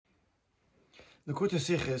L'kuta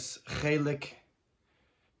Sichos Chelek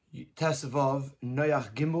Tesvav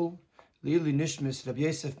Noach Gimel Lili Nishmis Reb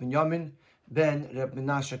Yosef Binyamin ben Reb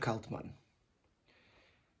Menashe Kaltman.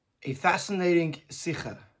 A fascinating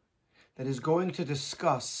Sicha that is going to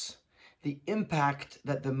discuss the impact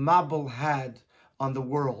that the Mabul had on the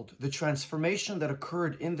world, the transformation that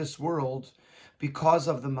occurred in this world because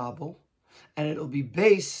of the Mabul, and it'll be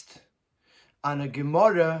based on a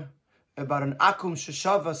Gemara about an Akum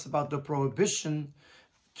Sheshavas, about the prohibition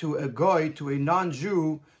to a goy, to a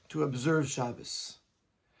non-Jew, to observe Shabbos.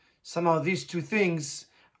 Somehow these two things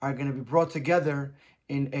are going to be brought together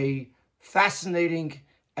in a fascinating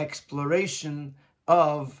exploration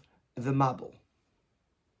of the Mabul.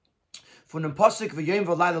 The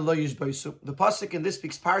pasuk in this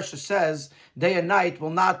week's parsha says, day and night will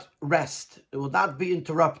not rest. It will not be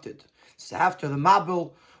interrupted. So after the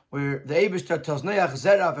Mabul, where the Eibishter tells Noach,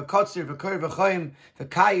 Zera, v'kotzir, v'kor, v'choim,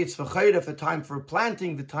 v'kayitz, v'choyref, the time for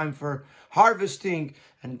planting, the time for harvesting,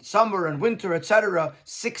 and summer and winter, etc.,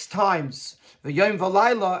 6 times. The Yom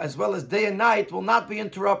V'Layla, as well as day and night, will not be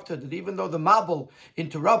interrupted. And even though the Mabul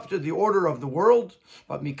interrupted the order of the world,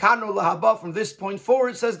 but Mikanu Lahaba, from this point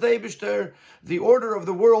forward, says the Eibishter, the order of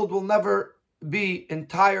the world will never be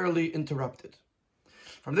entirely interrupted.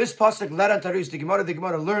 From this pasuk, Leran Taris, the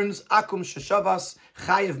Gemara learns Akum Sheshavas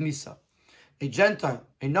Chayev Misa. A Gentile,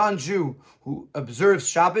 a non-Jew who observes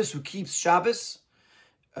Shabbos, who keeps Shabbos,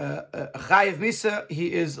 Chayev Misa,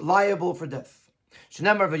 he is liable for death.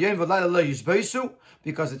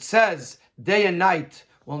 Because it says day and night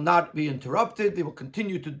will not be interrupted, they will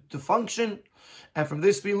continue to function. And from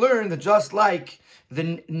this we learn that just like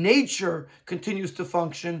the nature continues to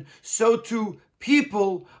function, so too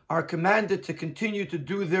people are commanded to continue to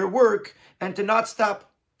do their work and to not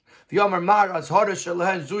stop. And that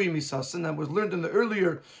was learned in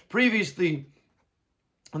the previously,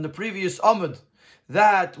 on the previous Amud,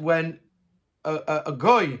 that when a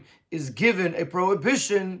goy is given a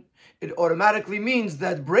prohibition, it automatically means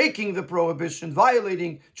that breaking the prohibition,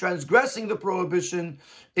 transgressing the prohibition,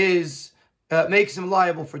 is makes him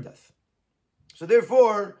liable for death. So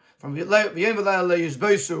therefore, from V'yem v'layla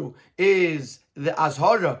yishbeisu is the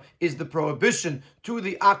azhara, is the prohibition to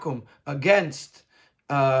the akum against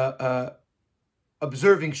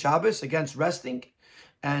observing Shabbos, against resting,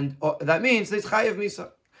 and that means there's chayev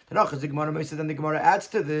misa. Then the Gemara adds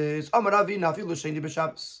to this,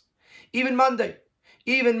 even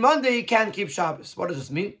Monday you can't keep Shabbos. What does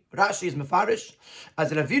this mean? Rashi is mefarish,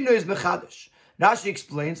 as Ravina is mechadish. Rashi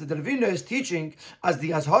explains that the Ravina is teaching as the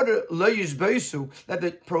Azhara lo yishbeisu, that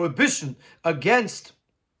the prohibition against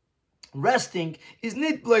resting is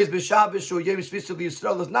not blaze b'Shabbos or Yom Shvisa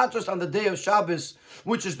Yisrael. It's not just on the day of Shabbos,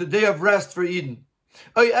 which is the day of rest for Eden.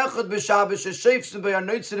 Or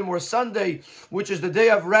Sunday, which is the day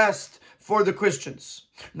of rest for the Christians.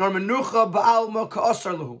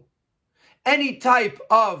 Any type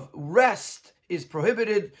of rest is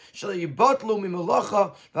prohibited. They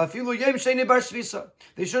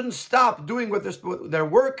shouldn't stop doing their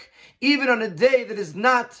work, even on a day that is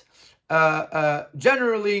not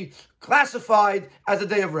generally classified as a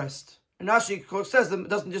day of rest. And Rashi says that it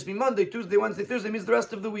doesn't just mean Monday, Tuesday, Wednesday, Thursday, it means the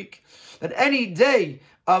rest of the week. That any day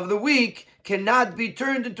of the week cannot be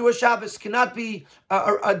turned into a Shabbos, cannot be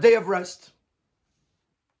a day of rest.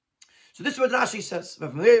 So this is what Rashi says.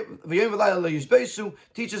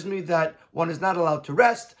 Teaches me that one is not allowed to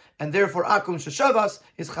rest, and therefore Akum Sheshavas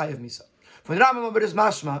is Chayev Misa. From the Rambam is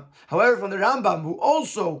mashma. However, from the Rambam, who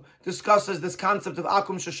also discusses this concept of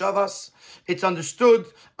Akum Sheshavas, it's understood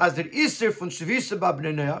as the Isser von Shvisa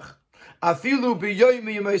B'nei Noach, Afilu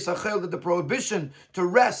b'yoymi yemei sachel, that the prohibition to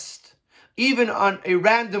rest, even on a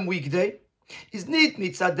random weekday, is not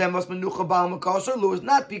mitzadem menucha bal makasher lu, is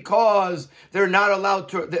not because they are not allowed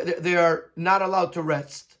to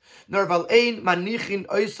rest. Nor val ein manichin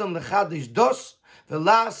oisam lechadish dos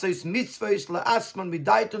v'laseis mitzvahs la'asman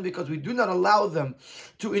midaitum, because we do not allow them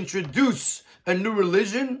to introduce a new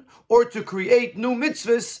religion or to create new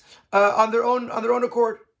mitzvahs on their own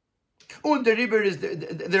accord. Und der Riber is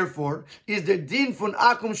therefore is the din von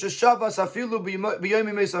akum sheshavas afilu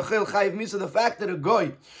b'yomim mesachel chayiv misa, the fact that a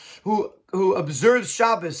goy who observes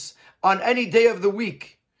Shabbos on any day of the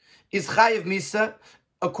week is chayiv misa.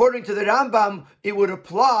 According to the Rambam, it would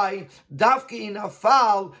apply davke in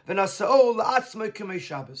afal v'nasa'ol la'atzmai k'mei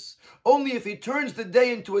Shabbos. Only if he turns the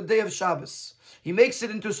day into a day of Shabbos. He makes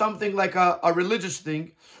it into something like a religious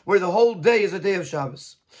thing, where the whole day is a day of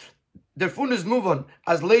Shabbos. Therefore, is move on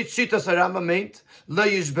as late shitas Rambam meant lo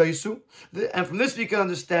yishbeisu, and from this we can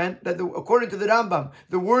understand that according to the Rambam,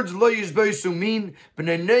 the words lo yishbeisu mean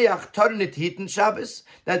b'nei Noach tarnit hiten Shabbos,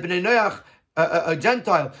 that b'nei Noach a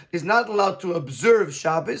Gentile is not allowed to observe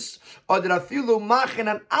Shabbos, or that afilu machen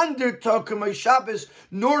an ander tokem Shabbos,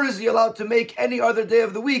 nor is he allowed to make any other day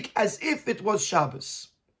of the week as if it was Shabbos.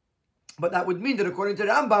 But that would mean that according to the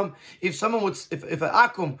Rambam, if someone would, if an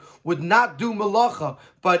akum would not do malacha,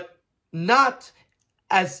 but not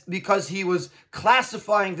as because he was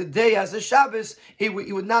classifying the day as a Shabbos, he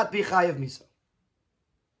would not be chayav misa.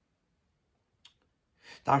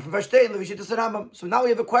 So now we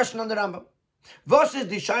have a question on the Rambam. Was ist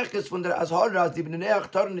die Scheiches von der Ashara, die in der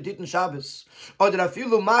Noach Torah Titen Shabbos, oder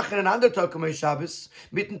afilu machen an ander Tag am Shabbos,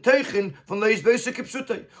 mit dem Teichen von Leis Beise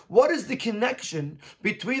Kipsutei? What is the connection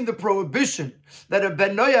between the prohibition that a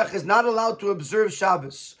Ben Noach is not allowed to observe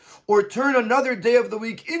Shabbos, or turn another day of the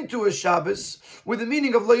week into a Shabbos, with the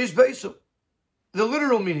meaning of Leis Beise? The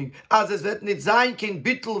literal meaning, as is that nitzayin king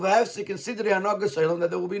bittul v'hefsik consider that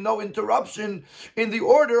there will be no interruption in the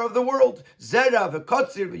order of the world. Zera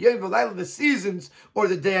v'kotzir v'yom v'layla, the seasons or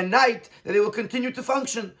the day and night, that they will continue to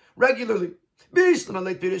function regularly. According to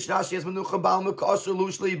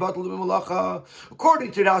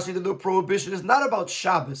Rashi, the prohibition is not about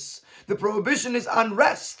Shabbos. The prohibition is on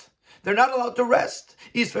rest. They're not allowed to rest.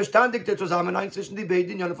 So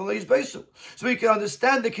we can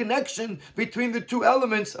understand the connection between the two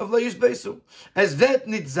elements of Leis Besu. As vet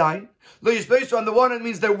nit zayin, Leis Besu on the one hand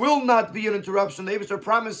means there will not be an interruption. The Eibusher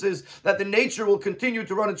promises that the nature will continue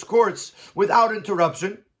to run its course without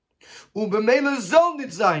interruption. And therefore,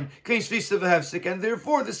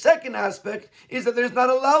 the second aspect is that there's not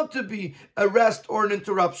allowed to be a rest or an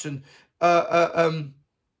interruption of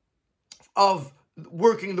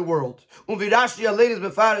working the world. And as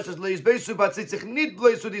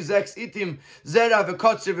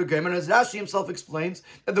Rashi himself explains,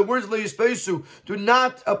 that the words leis beisu do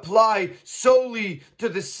not apply solely to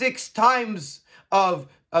the 6 times of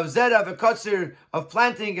zera v'kotzir, of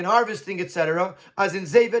planting and harvesting, etc., as in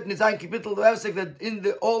Zevet Nizayin Kapitel that in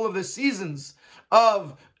all of the seasons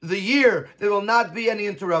of the year there will not be any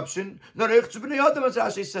interruption. No, as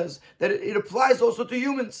Rashi says, that it applies also to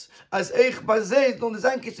humans, as that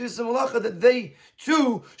they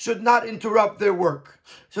too should not interrupt their work.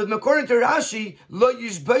 So according to Rashi, Lo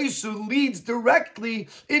Yishbeisu leads directly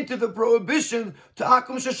into the prohibition to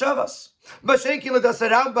Akum Sheshavas. As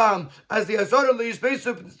the Azara Lo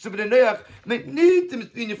Yishbeisu B'nei Noach nicht im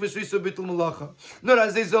Sinne von Shviso Bittul Malacha, nor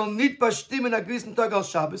as they soll nicht bestimmen a gewissen Tag al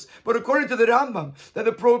Shabbos, but according to the Rambam, that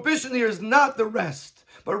the prohibition here is not the rest,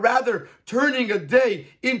 but rather turning a day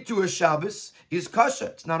into a Shabbos is kasha.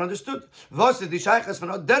 It's not understood. What's the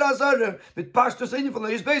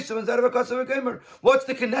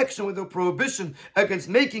connection with the prohibition against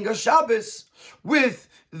making a Shabbos with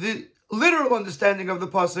the literal understanding of the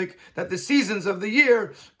pasuk that the seasons of the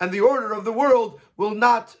year and the order of the world will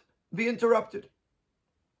not be interrupted?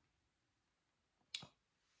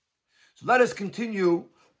 So let us continue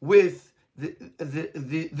with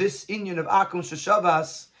this inyan of Akum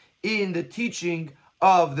Sheshavas in the teaching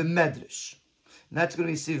of the Medrash. And that's going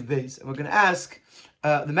to be Siv Beis. And we're going to ask,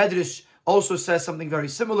 the Medrash also says something very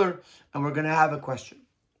similar, and we're going to have a question.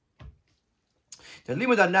 Der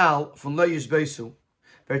Limud Anal von Leis Beisu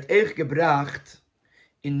wird gebracht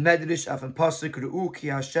in Medrash auf ein Pasuk Ru'u ki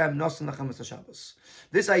Hashem nosen lachem es Shabbos.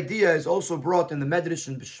 This idea is also brought in the Medrash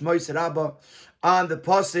in B'Shmois Rabbah on the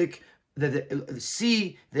Pasuk that the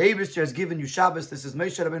sea, the Eibusher has given you Shabbos. This is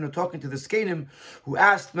Moshe Rabbeinu talking to the Skenim, who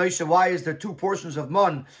asked Moshe, why is there 2 portions of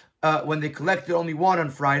man when they collected only 1 on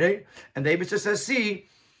Friday? And the Eibusher says, see,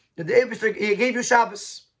 that the Eibusher, he gave you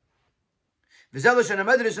Shabbos. And this is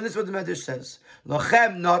what the Medrash says.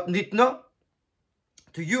 Lachem not nitna,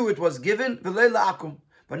 to you it was given, v'leila akum,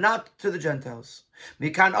 but not to the Gentiles.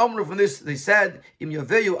 Mikan Omru, from this they said, Im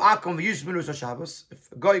Yaveyu Akum v'yishminu Shabbos.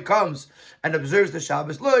 If a guy comes and observes the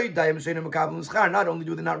Shabbos, not only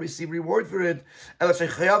do they not receive reward for it,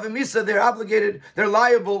 they're obligated, they're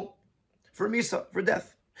liable for Misa, for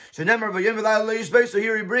death. So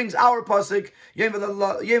here he brings our pasuk. There's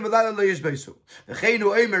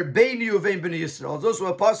also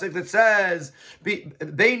a pasuk that says that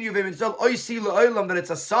it's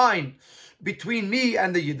a sign between me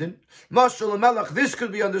and the Yidden. Mashal Melech, this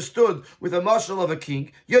could be understood with a mashal of a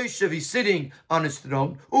king. Yoshev is sitting on his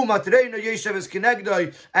throne. Umatreina Yoshev is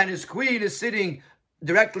Kenegdoi, and his queen is sitting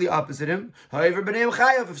directly opposite him. However,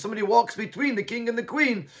 if somebody walks between the king and the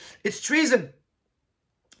queen, it's treason.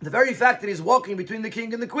 The very fact that he's walking between the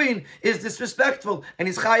king and the queen is disrespectful, and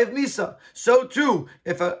he's chayav misa. So too,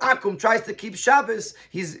 if an akum tries to keep Shabbos,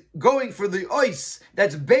 he's going for the ois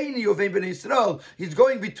that's beini of Ben Yisrael. He's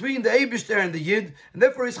going between the Eibishter and the Yid, and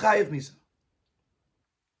therefore he's chayav misa.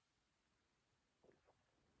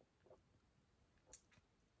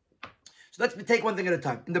 So let's take one thing at a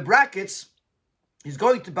time. In the brackets, he's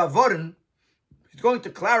going to Bavorin, he's going to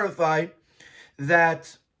clarify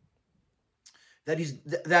that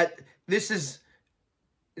this is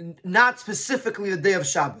not specifically the day of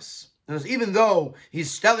Shabbos. Even though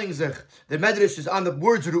he's telling sich, the Medrash is on the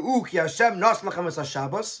words Ru'u ki Hashem nas lachem es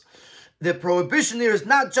Shabbos, the prohibition here is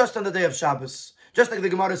not just on the day of Shabbos, just like the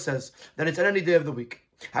Gemara says, that it's on any day of the week.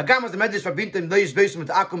 Hagam as the Medrash verbindet leish beisu mit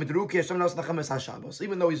akum mit Ru'u ki Hashem nas lachem es Shabbos.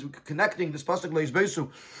 Even though he's connecting this pasuk leish beisu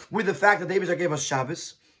with the fact that the Eibusher gave us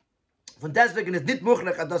Shabbos, von deswegen ist nicht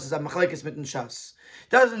möglich, dass es ein Machlekes mit dem Shas.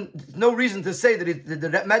 No reason to say that the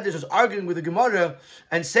Medrash is arguing with the Gemara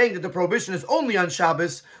and saying that the prohibition is only on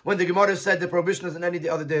Shabbos when the Gemara said the prohibition is on any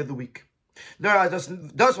other day of the week. Das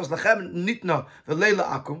was lachem nitna v'leila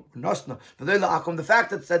akum nosna v'leila akum. The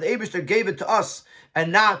fact that the Eibusher gave it to us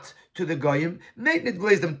and not to the goyim made it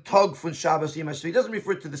glaze them tug from Shabbos yimashvi. He doesn't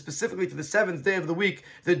refer to specifically to the seventh day of the week,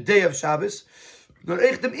 the day of Shabbos. The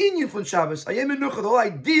whole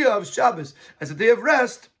idea of Shabbos as a day of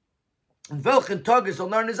rest, and welchen Tag is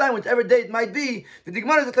on Narnizai, whatever day it might be, the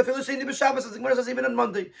Gemara is the Shabbos, as the Gemara says even on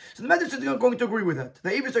Monday. So the Medrash is going to agree with that.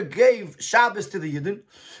 The Eibusher gave Shabbos to the Yidden,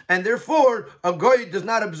 and therefore a Goy does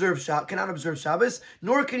not observe cannot observe Shabbos,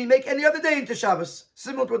 nor can he make any other day into Shabbos,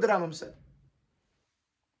 similar to what the Rambam said.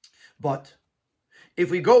 But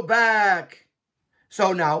if we go back,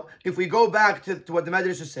 so now, if we go back to what the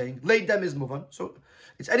Medrash is saying, late them is move on. So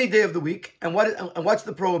it's any day of the week, and what's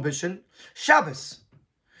the prohibition? Shabbos.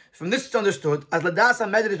 From this it's understood as ladasa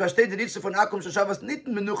Medrash versteht die Ritze von Akum Shabbos nicht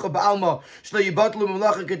menucha ba'alma shlo yibatlu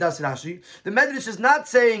memlacha kedas Rashi. The Medrash is not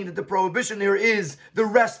saying that the prohibition here is the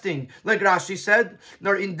resting, like Rashi said,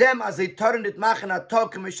 nor in them as they turn it machen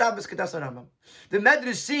atog Shabbos kedas Rambam. The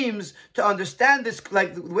Medrash seems to understand this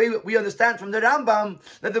like the way we understand from the Rambam,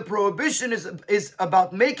 that the prohibition is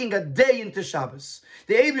about making a day into Shabbos.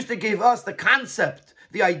 The Eibusher gave us the concept,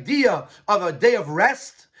 the idea of a day of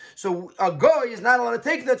rest. So a goy is not allowed to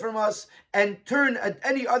take that from us and turn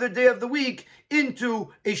any other day of the week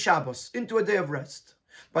into a Shabbos, into a day of rest.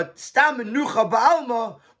 But stam menucha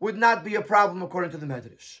ba'alma would not be a problem according to the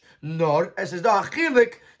Medrash. Nor, as is the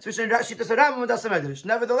Chelek between Shittas Rambam and das Medrash.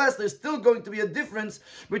 Nevertheless, there's still going to be a difference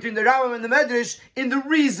between the Rambam and the Medrash in the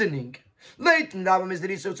reasoning. Late Rambam is the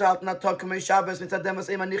reason to not talk about Shabbos mitzadem as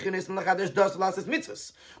emanichinus and lachadash das lasses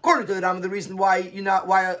mitzvahs. According to the Rambam, the reason why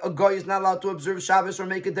a goy is not allowed to observe Shabbos or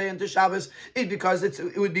make a day into Shabbos is because it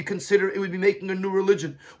would be making a new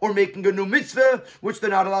religion or making a new mitzvah which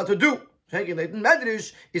they're not allowed to do.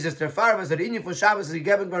 Medrash is as terfar as the inyan for Shabbos is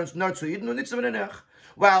given garns not to eden and nitzvah.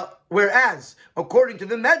 Well, whereas according to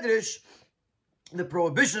the Medrash, the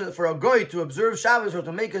prohibition for a goy to observe Shabbos or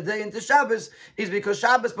to make a day into Shabbos is because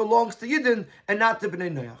Shabbos belongs to Yidden and not to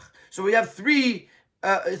Bnei Noach. So we have three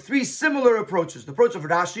similar approaches. The approach of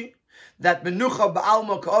Rashi, that menucha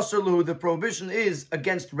ba'alma ka'asr, the prohibition is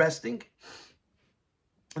against resting,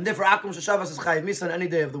 and therefore akum Shabbos is chayiv misa on any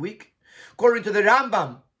day of the week. According to the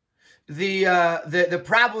Rambam, the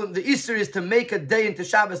problem, the issur is to make a day into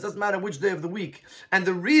Shabbos, doesn't matter which day of the week. And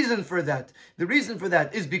the reason for that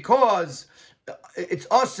is because it's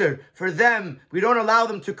usher for them. We don't allow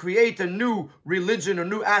them to create a new religion or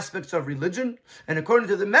new aspects of religion. And according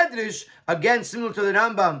to the Medrash, again, similar to the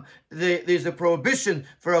Rambam, there's a prohibition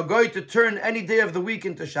for a goy to turn any day of the week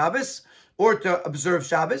into Shabbos or to observe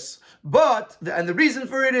Shabbos. And the reason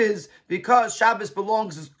for it is because Shabbos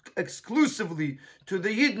belongs exclusively to the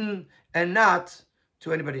Yidden and not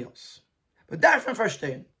to anybody else. But that's from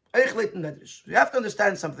verstehen. You have to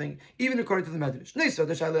understand something, even according to the Medrash.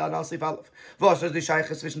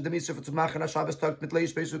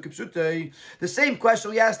 The same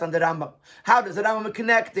question we asked on the Rambam. How does the Rambam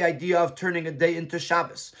connect the idea of turning a day into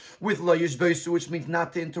Shabbos with lo yishbeisu, which means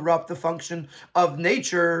not to interrupt the function of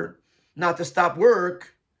nature, not to stop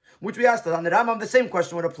work, which we asked on the Rambam? The same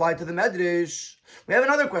question would apply to the Medrash. We have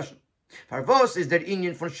another question. Farvos is there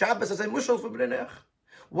inyan for Shabbos as a mushal for Bnei Noach?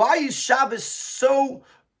 Why is Shabbos so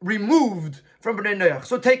removed from Bnei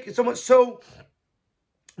Noach, so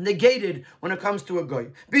negated when it comes to a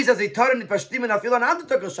goy? Because they turn it pashtim and afil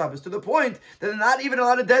on Shabbos to the point that they're not even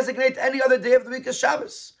allowed to designate any other day of the week as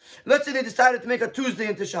Shabbos. Let's say they decided to make a Tuesday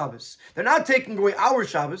into Shabbos. They're not taking away our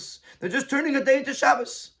Shabbos. They're just turning a day into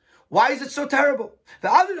Shabbos. Why is it so terrible?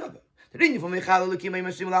 The idea that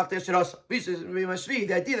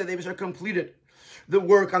they completed the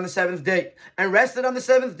work on the seventh day and rested on the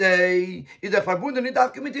seventh day is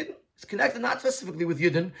it's connected not specifically with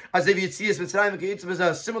Yidden, as if Yitzias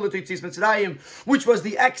Mitzrayim similar to Yitzias Mitzrayim, which was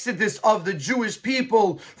the exodus of the Jewish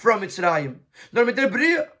people from Mitzrayim. Nor mit der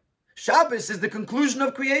Bria. Shabbos is the conclusion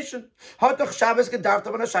of creation. Shabbos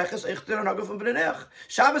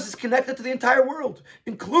is connected to the entire world,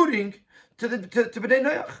 including to Bnei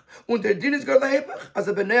Noach. Und der Din is Gorleipach, as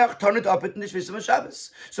a Bnei Noach turned up it in the Shabbos.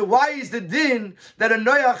 So why is the din that a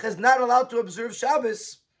Noach is not allowed to observe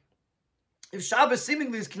Shabbos? If Shabbos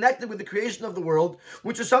seemingly is connected with the creation of the world,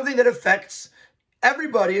 which is something that affects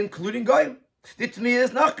everybody, including Goyim. The Tmiyah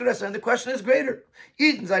is nachgeres, and the question is greater.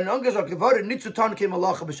 Eden are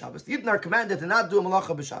commanded to not do a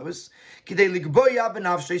malacha b'Shabbos,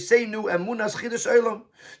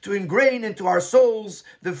 to ingrain into our souls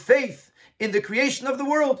the faith in the creation of the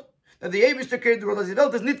world. That the Eibishter created the world as he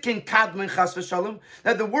built,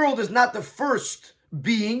 that the world is not the first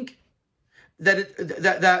being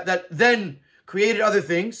that then created other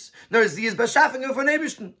things. But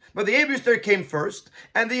the Eibishter came first,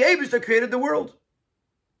 and the Eibishter created the world.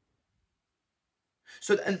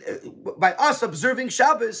 So, by us observing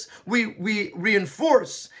Shabbos, we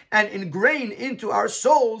reinforce and ingrain into our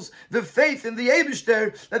souls the faith in the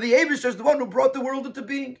Eibishter, that the Eibishter is the one who brought the world into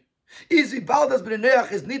being. Easy baldas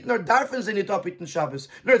b'neach is nit nor darfen ze nit opiten Shabbos,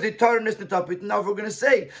 nor the Torah is nit opiten. Now, if we're going to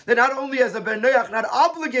say that not only is a b'neach not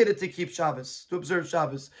obligated to keep Shabbos, to observe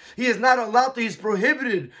Shabbos, he is not allowed to, he's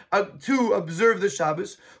prohibited to observe the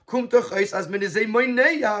Shabbos.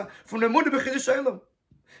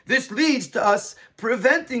 This leads to us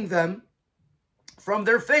preventing them from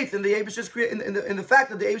their faith in the Eibishter's in the fact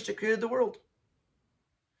that the Eibishter created the world.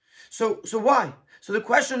 So why? So the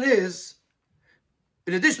question is,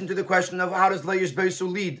 in addition to the question of how does Leish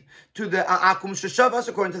Beisu lead to the Akum Sheshavas,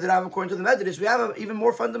 according to the Rav, according to the Medrash, we have an even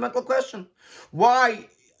more fundamental question. Why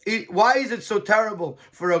is it so terrible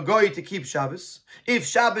for a Goy to keep Shabbos? If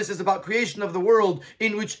Shabbos is about creation of the world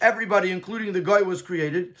in which everybody, including the Goy, was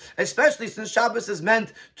created, especially since Shabbos is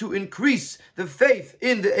meant to increase the faith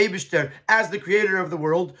in the Eibishter as the creator of the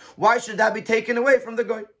world, why should that be taken away from the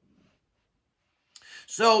Goy?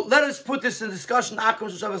 So let us put this in discussion, Akum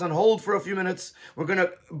Shabbos, on hold for a few minutes. We're going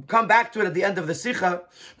to come back to it at the end of the Sikha.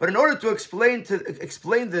 But in order to explain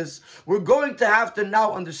this, we're going to have to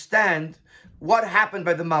now understand what happened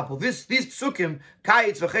by the Mabul. These psukim,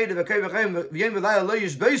 Kayitz, V'chede, V'yem V'layah Lo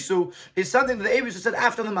Yishbeisu, is something that the Eibishter said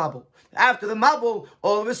after the Mabul. After the Mabul,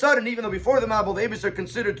 all of a sudden, even though before the Mabul, the Eibishter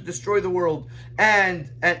considered to destroy the world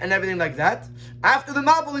and everything like that. After the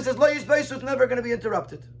Mabul, he says, Lo Yishbeisu is never going to be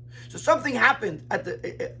interrupted. So something happened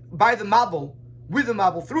by the Mabul, with the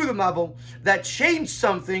Mabul, through the Mabul, that changed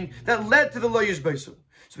something that led to the Lo Yishbeisu.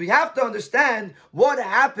 So we have to understand what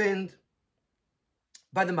happened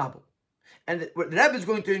by the Mabul. And the Rebbe is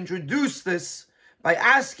going to introduce this by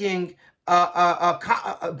asking,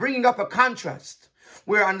 bringing up a contrast,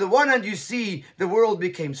 where on the one hand you see the world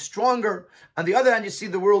became stronger, on the other hand you see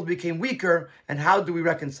the world became weaker, and how do we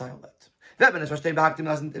reconcile that?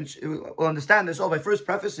 We'll understand this all by first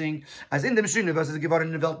prefacing, as in the Mishnah, as given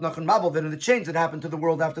in the Welt nach Mabul, that in the change that happened to the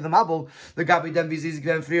world after the Mabul, the Gabi Dem Vizis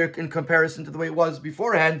Gven Frier in comparison to the way it was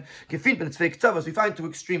beforehand, we find two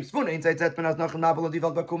extremes. We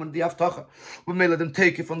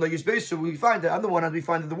find that on the one hand we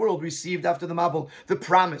find that the world received after the Mabul the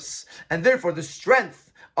promise, and therefore the strength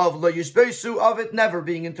of Lo Yishbeisu, of it never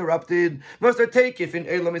being interrupted. Must take if in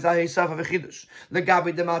Elam is Ahisav Achidush.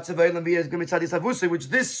 Legabi Dematzav Elam Vias Gamitzadisavuse, which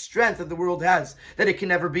this strength that the world has, that it can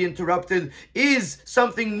never be interrupted, is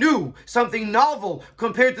something new, something novel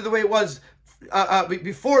compared to the way it was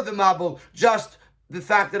before the Mabul, just the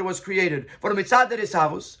fact that it was created. For the Mitzad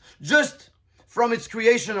Isavus, just from its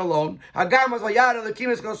creation alone, the Eibishter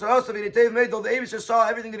saw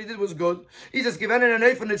everything that he did was good. He just given an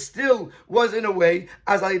eif, and it still was in a way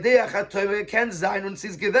as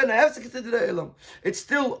it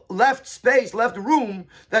still left space, left room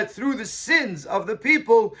that through the sins of the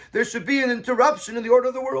people there should be an interruption in the order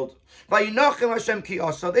of the world. So the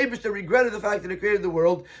Eibishter regretted the fact that he created the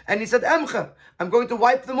world, and he said, "Emcha, I'm going to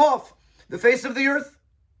wipe them off the face of the earth."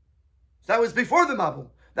 So that was before the Mabul.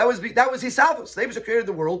 That was Hisavos. The Eibishter created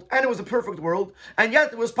the world, and it was a perfect world, and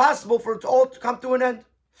yet it was possible for it all to come to an end.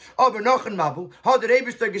 The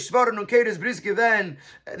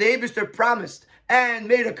Eibishter promised and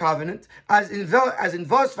made a covenant,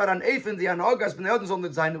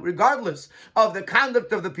 regardless of the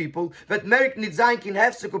conduct of the people, that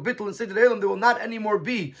there will not anymore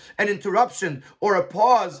be an interruption or a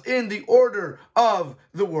pause in the order of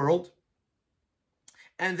the world,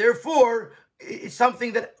 and therefore it's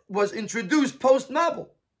something that was introduced post-Mabul.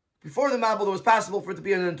 Before the Mabul, it was possible for it to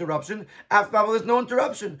be an interruption. After Mabul, there's no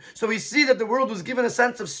interruption. So we see that the world was given a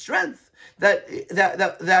sense of strength, that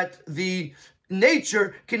the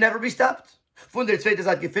nature can never be stopped. Von der zweite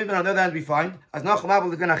Seite gefunden, on the other hand, we find, as nach dem Mabel,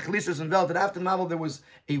 that after the Mabel there was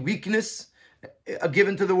a weakness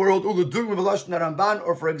given to the world,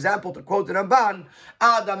 or for example, to quote the Ramban,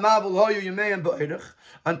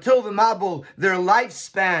 until the Mabul, their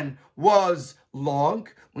lifespan was long,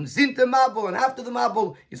 and after the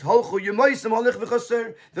Mabul is the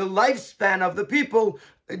lifespan of the people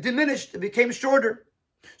diminished, it became shorter.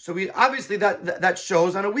 So we obviously that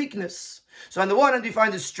shows on a weakness. So on the one hand, we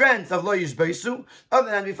find the strength of Lo Yishbeisu. On the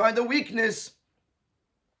other hand, we find the weakness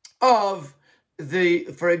of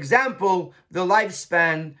for example, the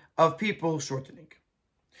lifespan of people shortening.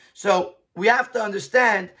 So we have to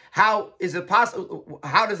understand how is it possible,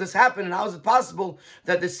 how does this happen, and how is it possible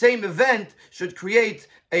that the same event should create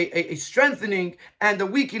a strengthening and a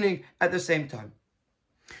weakening at the same time.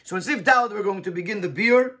 So in Sif Daled, we're going to begin the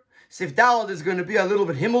biur. Sif Daled is going to be a little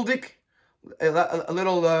bit himmeldik, a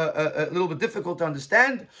little bit difficult to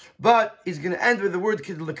understand, but he's going to end with the word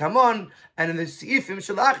kidul lekamon, and in the Seifim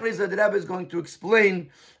Shalachriz, the Rebbe is going to explain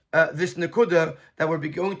this nekuda that we're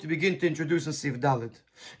going to begin to introduce in Sif Daled.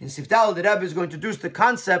 In Sif Daled, the Rebbe is going to introduce the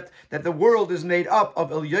concept that the world is made up of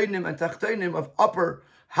elyonim and tachtonim, of upper,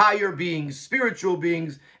 higher beings, spiritual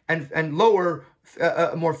beings, and lower,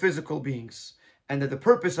 more physical beings, and that the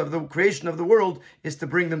purpose of the creation of the world is to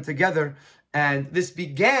bring them together. And this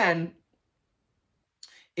began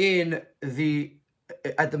at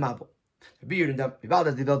the Mabul. Since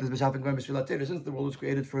the world was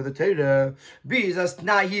created for the Torah, that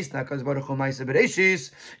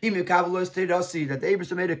the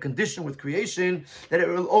Abraham made a condition with creation that it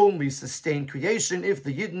will only sustain creation if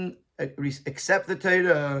the Yidden accept the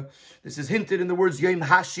Torah. This is hinted in the words Yom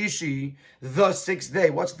Hashishi, the sixth day.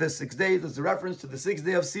 What's the sixth day? There's a reference to the sixth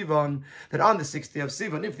day of Sivan, that on the sixth day of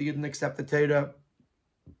Sivan, if the Yidden accept the Torah,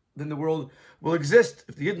 then the world will exist.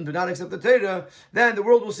 If the Yidden do not accept the Torah, then the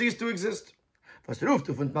world will cease to exist. The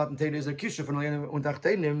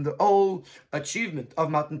whole achievement of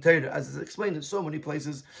Matan Torah, as is explained in so many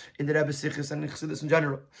places in the Rebbe Sichos and in Chassidus in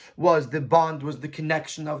general, was the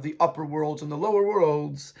connection of the upper worlds and the lower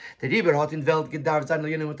worlds. Therefore,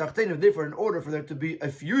 in order for there to be a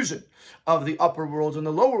fusion of the upper worlds and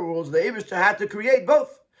the lower worlds, the Eibishter had to create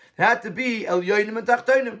both. There had to be Elyonim and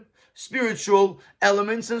Tachtonim, spiritual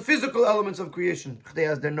elements and physical elements of creation.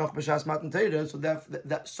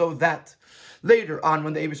 So that later on,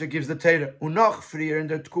 when the Eibusher gives the Torah,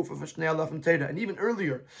 and even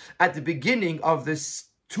earlier, at the beginning of this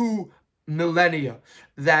 2 millennia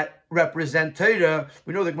that represent Torah,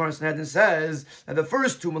 we know the Gemara Sanhedrin says that the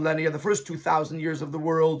first 2 millennia, the first 2,000 years of the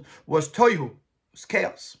world was tohu, was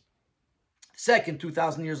chaos. Second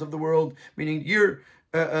 2,000 years of the world, meaning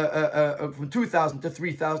from 2,000 to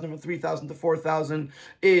 3,000, from 3,000 to 4,000,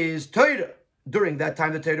 is Torah. During that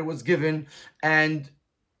time, the Torah was given and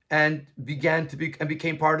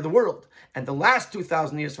became part of the world. And the last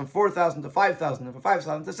 2,000 years, from 4,000 to 5,000, and from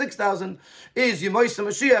 5,000 to 6,000, is Yemoisa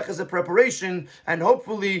Mashiach, as a preparation, and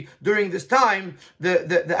hopefully during this time,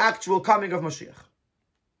 the actual coming of Mashiach.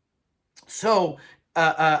 So,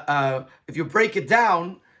 if you break it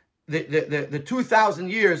down, the 2,000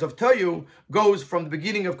 years of Toyu goes from the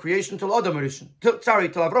beginning of creation till Adam Rishon, till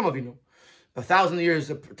Avram Avinu. 1,000 years,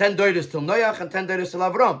 10 doidos till Noach, and 10 doidos till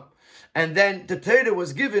Avram. And then the Torah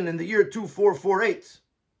was given in the year 2448.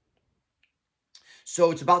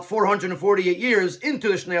 So it's about 448 years into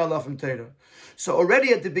the Shnei Alafim Torah. So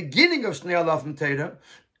already at the beginning of Shnei Alafim Torah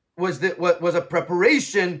was a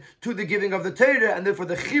preparation to the giving of the Torah, and therefore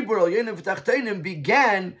the Chibur al Yenim V'Tachtenim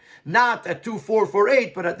began not at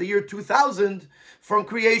 2448, but at the year 2000 from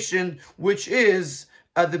creation, which is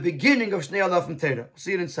the beginning of Shnei Alafim Torah.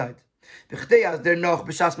 See it inside. So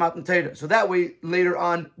that way, later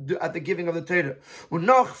on, at the giving of the Torah,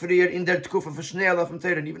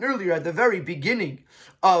 and even earlier, at the very beginning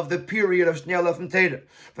of the period of Shnei Alafim Torah,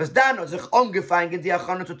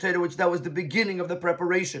 which that was the beginning of the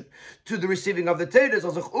preparation to the receiving of the Torah.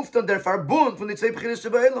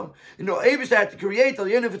 Abish had to create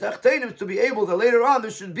to be able that later on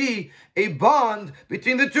there should be a bond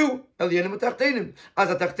between the two.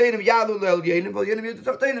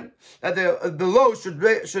 That the below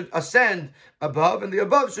should ascend above, and the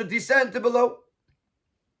above should descend to below.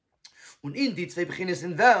 Und in die zwei Beginnes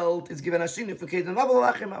in Welt is given a Shinuf for Kedem Mabel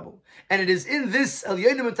and Achim Mabel. And it is in this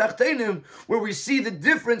Elyonim and Tachtenim where we see the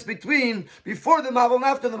difference between before the Mabel and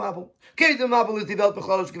after the Mabel. Kedem Mabel is the Welt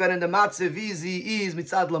Becholosh given in the Matze Vizi is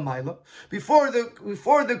Mitzad Lamayla. Before the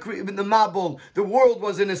Mabel, the world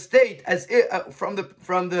was in a state as if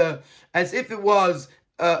it was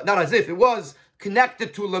not as if it was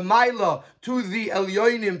connected to Lamaila, to the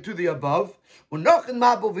Elyonim, to the above. And after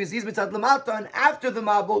the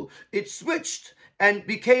Mabul, it switched and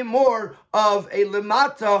became more of a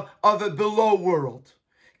Lamata, of a below world.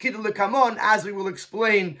 As we will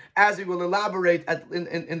explain, as we will elaborate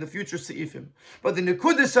in the future Seifim. But the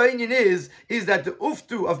Nekudas Ha'inyan is that the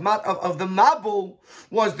Uftu of the Mabul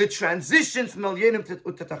was the transition from Elyonim to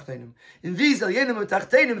Tachtenim. In these Elyonim and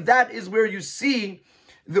Tachtenim, that is where you see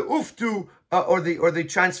the Uftu, or the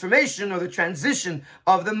transformation, or the transition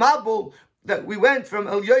of the Mabul, that we went from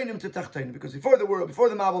Elyonim to Tachtenim. Because before the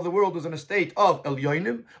Mabul, the world was in a state of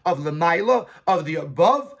Elyonim, of Lamaila, of the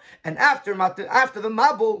above, and after the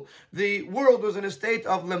Mabul, the world was in a state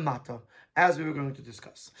of Lamata, as we were going to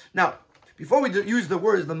discuss. Now, before we use the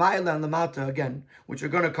words Lamaila and Lamata again, which are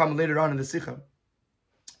going to come later on in the Sikha,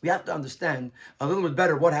 we have to understand a little bit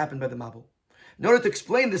better what happened by the Mabul. In order to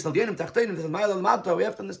explain this, Elyonim, Tachtenim, this Lamaila, Lamata, we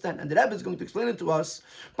have to understand, and the Rebbe is going to explain it to us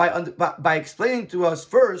by explaining to us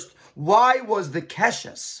first, why was the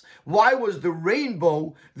Keshes, why was the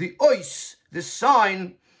rainbow, the Ois, the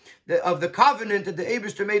sign of the covenant that the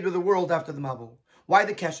Eibishter made with the world after the Mabul? Why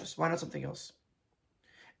the Keshes? Why not something else?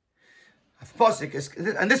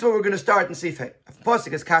 And this is what we're going to start in Sifei.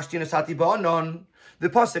 Pasuk is Kashtina Sati Ba'anon. The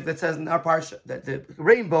pasuk that says in our parsha that the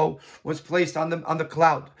rainbow was placed on the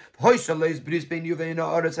cloud, and it's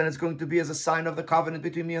going to be as a sign of the covenant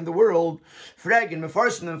between me and the world. Fragin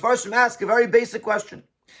Mefarshim ask a very basic question.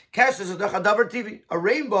 A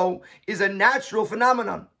rainbow is a natural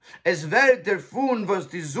phenomenon. Es wird der Fun, was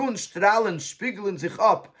die Sonnenstrahlen spiegeln sich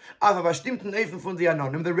ab, aber bestimmten Efen von die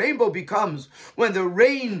Anonim. The rainbow becomes when the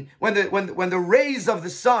rays of the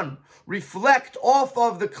sun reflect off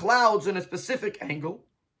of the clouds in a specific angle.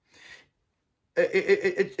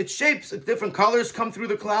 It shapes, different colors come through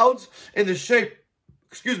the clouds in the shape,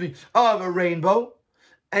 of a rainbow.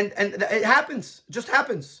 And it happens, it just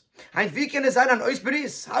happens. How can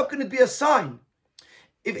it be a sign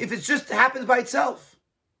if it just happens by itself?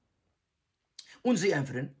 So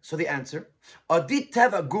the answer, as die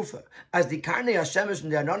Karne Hashemesh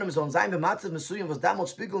and the Anonim sollen sein bematzes Mesuyim, was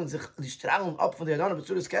damals spiegeln sich die Strahlung ab von the Anonim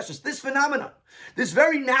zu des Keshes. This phenomenon, this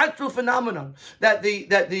very natural phenomenon, that the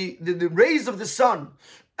rays of the sun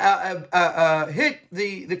hit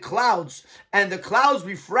the clouds, and the clouds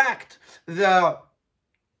refract the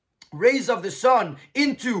rays of the sun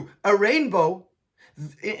into a rainbow,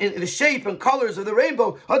 in the shape and colors of the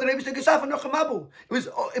rainbow. It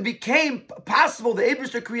became possible. The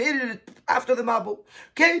Eibishter created it after the Mabul.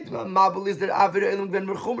 Okay, the Mabul is the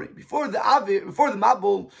before the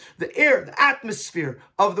Mabul, the air, the atmosphere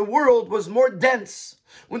of the world was more dense.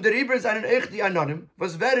 Und der Iber seinen echt die Anonim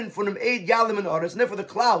was werden von dem Eid Yalim and Oris, and therefore the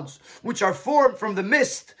clouds, which are formed from the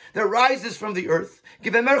mist that rises from the earth,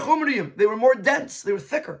 give them they were more dense, they were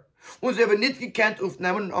thicker. They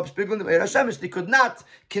could not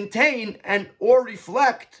contain or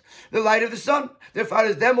reflect the light of the sun. Therefore,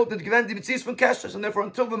 and therefore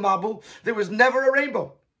until the Mabul, there was never a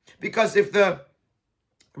rainbow. Because if the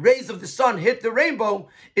rays of the sun hit the rainbow,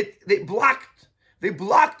 they blocked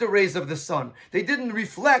the rays of the sun. They didn't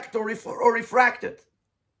reflect or refract it.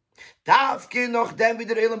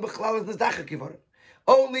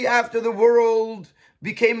 Only after the world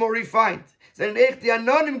became more refined.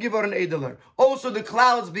 Also the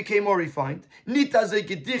clouds became more refined.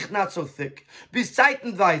 Not so thick.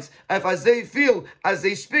 As they feel, as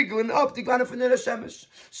they spiegeln up the Gana von der Shemesh.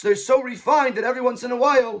 So they're so refined that every once in a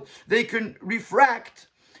while they can refract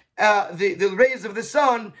the rays of the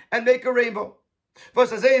sun and make a rainbow.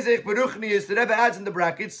 The Rebbe adds in the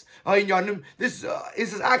brackets, this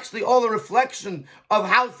is actually all a reflection of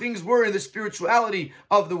how things were in the spirituality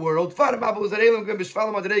of the world. Before the Mabul,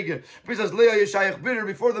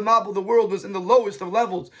 the world was in the lowest of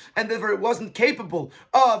levels, and therefore it wasn't capable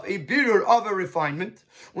of a birur, of a refinement.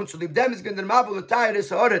 And therefore the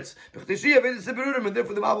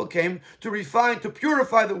Mabul came to refine, to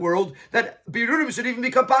purify the world, that birurim should even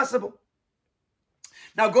become possible.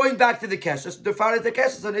 Now, going back to the Keshes, the Farid the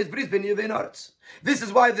Keshes on his Bris Ben Yevei Naretz. This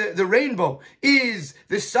is why the rainbow is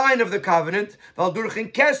the sign of the covenant.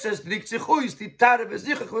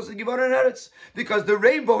 Because the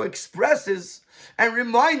rainbow expresses and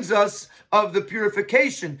reminds us of the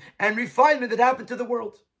purification and refinement that happened to the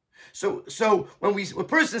world. So when a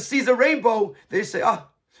person sees a rainbow, they say,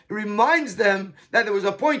 it reminds them that there was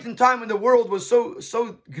a point in time when the world was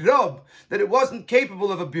so grub that it wasn't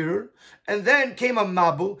capable of a birur, and then came a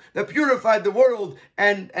Mabul that purified the world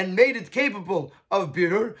and made it capable of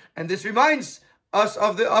birur, and this reminds us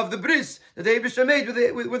of the bris that the Eibishter made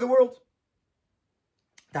with the world.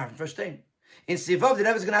 In Sivav, the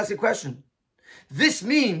Rebbe is going to ask a question. This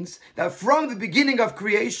means that from the beginning of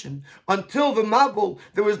creation until the Mabul,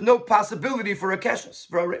 there was no possibility for a keshes,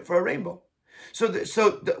 for a rainbow.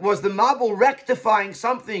 Was the Mabul rectifying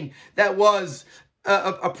something that was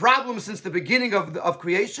a problem since the beginning of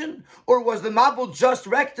creation, or was the Mabul just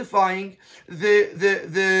rectifying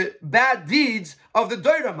the bad deeds of the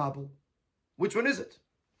Doira Mabul? Which one is it?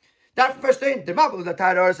 Darf verstehen, der Mabel, der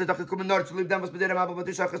Teil ist doch gekommen nur zu lieb dem, was mit der Mabel, was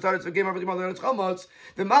ich sage, es vergeben, aber die Mabel ist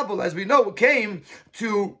the Mabel, as we know, came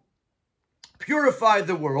to purify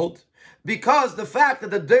the world, because the fact that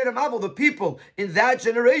the Deir Mabel, the people in that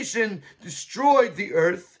generation, destroyed the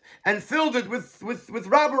earth and filled it with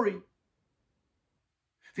robbery.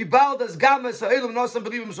 The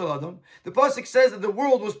pasuk says that the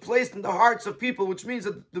world was placed in the hearts of people, which means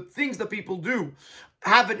that the things that people do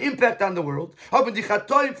have an impact on the world.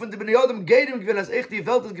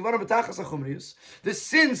 The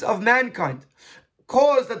sins of mankind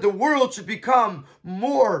caused that the world should become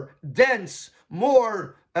more dense,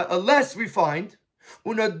 more less refined.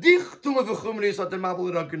 And the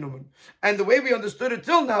way we understood it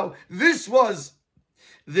till now, this was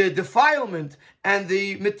the defilement and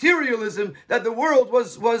the materialism that the world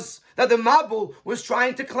that the Mabul was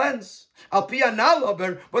trying to cleanse. But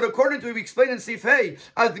according to what we explained in Sif Hey,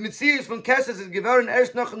 as the Metzius von Kesses is geworden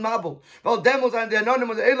erst noch in Mabul, weil demos and the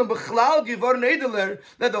Anonim of the Elam bechlal geworden edeler,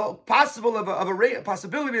 that the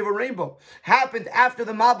possibility of a rainbow happened after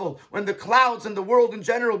the Mabul, when the clouds and the world in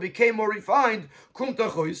general became more refined. Kommt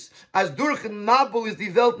as durch ein Mabul is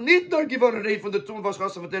die Welt nicht nur geworden rein von der Tum was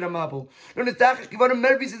von der Mabul. Und es tag geworden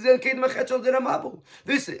mehr wie sie der Mabul.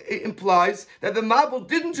 This implies that the Mabul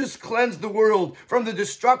didn't just cleanse the world from the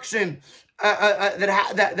destruction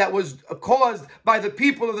that was caused by the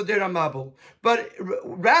people of the Deir Mabul, but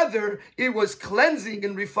rather it was cleansing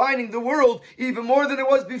and refining the world even more than it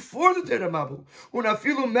was before the Deir Mabul.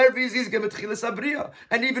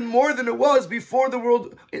 And even more than it was before the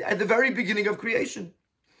world at the very beginning of creation.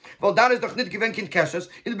 In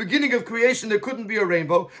the beginning of creation, there couldn't be a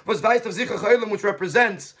rainbow. Which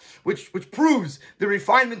represents, which proves the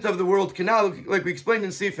refinement of the world canal, like we explained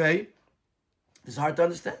in Sif Hey. It's hard to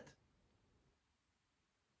understand.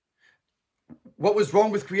 What was wrong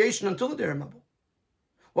with creation until the Deir Mabul?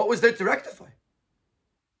 What was there to rectify?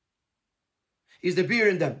 Is the beer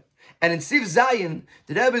in them? And in Sif Zayin,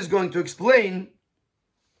 the Rebbe is going to explain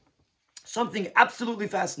something absolutely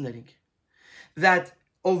fascinating. That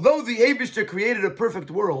although the Eibishter created a perfect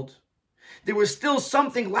world, there was still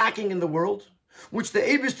something lacking in the world, which the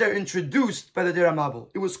Eibishter introduced by the Deir Mabul.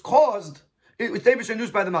 It was caused. It was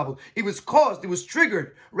introduced by the Mabul. It was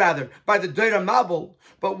triggered, rather, by the Deir Mabul.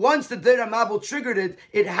 But once the Deir Mabul triggered it,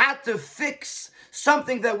 it had to fix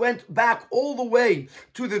something that went back all the way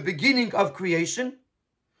to the beginning of creation,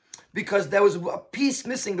 because there was a piece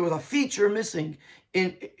missing, there was a feature missing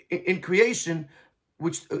in creation,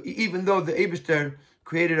 which even though the Eibishter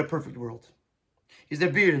created a perfect world. Is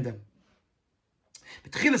there beer in them?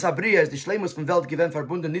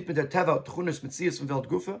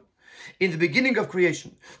 In the beginning of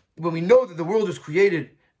creation, when we know that the world was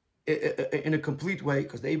created in a complete way,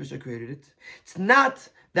 because the Eibishter created it, it's not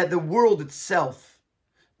that the world itself,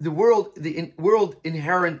 the world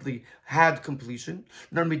inherently had completion,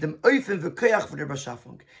 the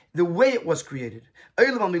way it was created. The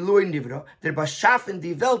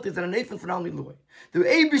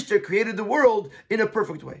Eibishter created the world in a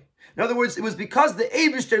perfect way. In other words, it was because the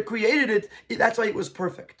Eibishter created it, that's why it was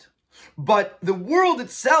perfect. But the world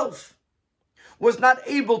itself was not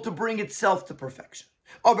able to bring itself to perfection.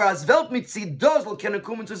 But that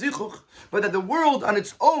the world on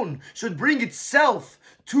its own should bring itself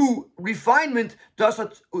to refinement.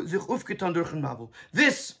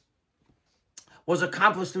 This was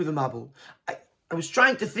accomplished through the Mabul. I was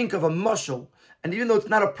trying to think of a mashal, and even though it's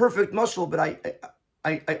not a perfect mashal, but I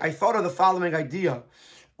thought of the following idea.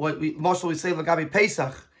 Mashal we say Lagabi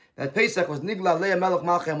Pesach. That Pesach was Nigla Leah Melech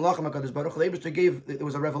Malchem Lachem HaKadosh Baruch. The Eibishter gave, it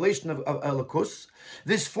was a revelation of Elokus.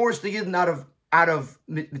 This forced the Yidden out of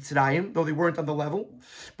Mitzrayim, though they weren't on the level.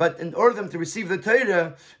 But in order for them to receive the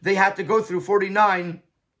Torah, they had to go through 49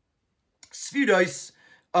 Sfiros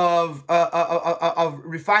of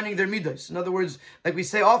refining their midos. In other words, like we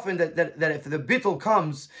say often, that if the bittul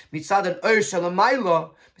comes, mitzad an ur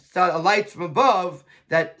shalamayla, mitzad a light from above,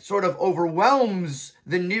 that sort of overwhelms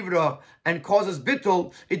the nivra and causes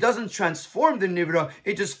bittul, it doesn't transform the nivra,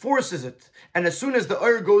 it just forces it. And as soon as the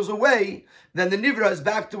ur goes away, then the nivra is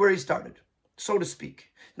back to where he started, so to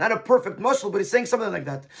speak. Not a perfect mashal, but he's saying something like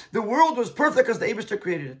that. The world was perfect because the Eibishter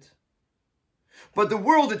created it. But the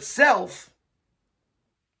world itself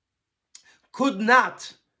could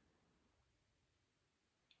not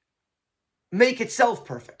make itself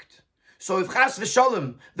perfect. So if chas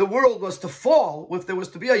v'shalom, the world was to fall, if there was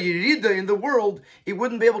to be a yirida in the world, it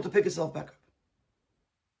wouldn't be able to pick itself back up.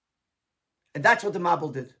 And that's what the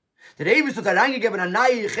Mabul did. The Eibishter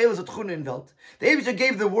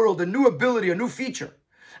gave the world a new ability, a new feature.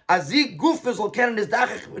 The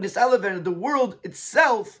world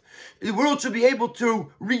itself, the world should be able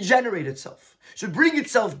to regenerate itself, should bring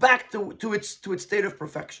itself back to its state of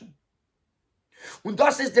perfection. Und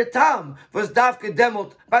das ist der Tam, was darf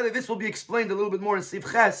gedemelt. By the way, this will be explained a little bit more in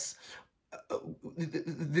Sif Ches.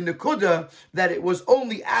 The Nekuda, that it was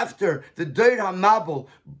only after the Deir HaMabul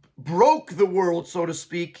broke the world, so to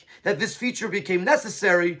speak, that this feature became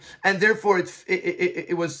necessary, and therefore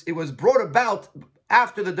it was brought about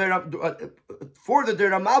after the for the Deir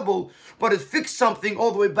HaMabul, but it fixed something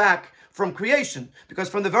all the way back from creation, because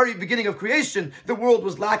from the very beginning of creation, the world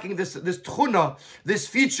was lacking this tchuna, this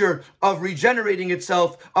feature of regenerating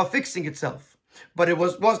itself, of fixing itself. But it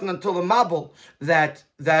wasn't until the Mabul that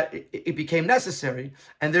it became necessary,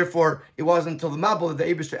 and therefore it wasn't until the Mabul that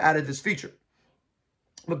the Eibishter added this feature.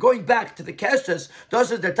 But going back to the Keshes,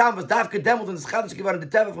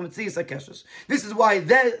 this is why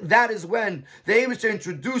that is when the Eibishter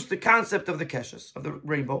introduced the concept of the Keshes, of the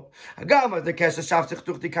rainbow.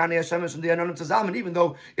 Even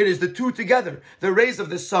though it is the two together, the rays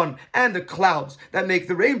of the sun and the clouds that make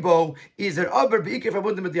the rainbow, the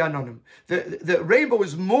rainbow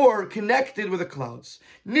is more connected with the clouds.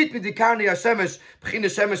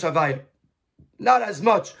 Not as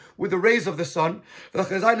much with the rays of the sun,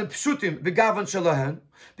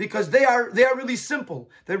 because they are really simple.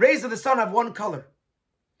 The rays of the sun have one color.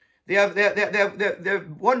 They have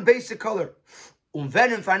one basic color. But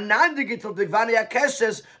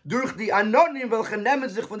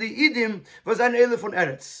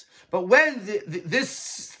when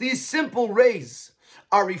these simple rays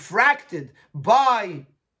are refracted by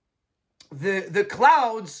the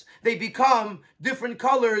clouds, they become different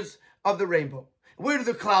colors of the rainbow. Where do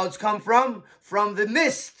the clouds come from? From the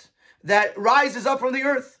mist that rises up from the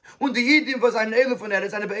earth. And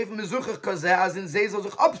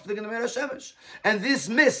this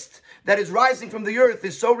mist that is rising from the earth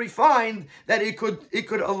is so refined that it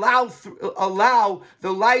could allow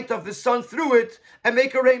the light of the sun through it and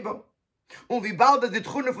make a rainbow. And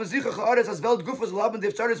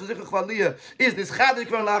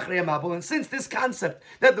since this concept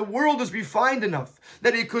that the world is refined enough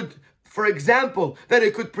that it could, for example, that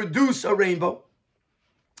it could produce a rainbow,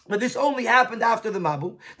 but this only happened after the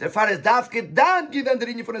Mabul. That's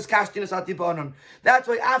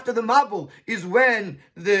why after the Mabul is when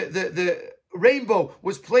the rainbow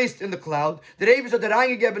was placed in the cloud. The Rebbe had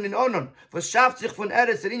reingegeben in Onon. Verschafft sich von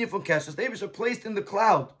Eretz, der Inyan von Keshes. The Rebbe placed in the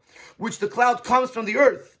cloud, which the cloud comes from the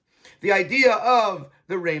earth. The idea of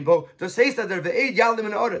the rainbow, das heißt, that der Ve'ed Yalim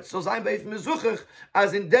in Oretz, so sein Beif Mezuchach,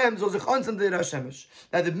 as in dem, so sich onsen der Hashemesh.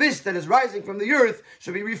 That the mist that is rising from the earth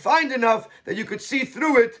should be refined enough that you could see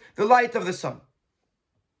through it the light of the sun.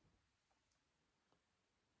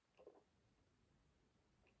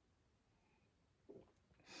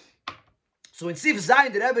 So in Siv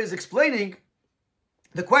Zayin, the Rebbe is explaining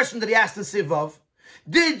the question that he asked in Siv Vav.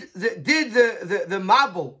 Did the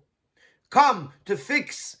Mabul come to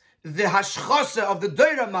fix the hashchose of the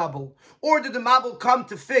Deira Mabul, or did the Mabul come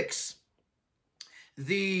to fix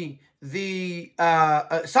the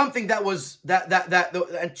something that was that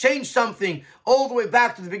and change something all the way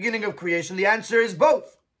back to the beginning of creation? The answer is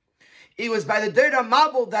both. It was by the Deira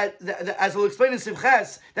Mabul that, as we'll explain in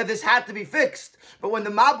Simches, that this had to be fixed. But when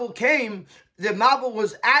the Mabul came, the Mabul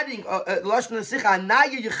was adding it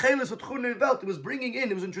was bringing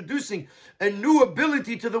in, it was introducing a new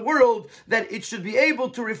ability to the world that it should be able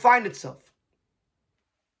to refine itself.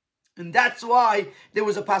 And that's why there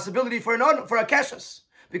was a possibility for a keshes,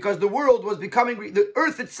 because the world was becoming, the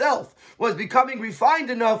earth itself was becoming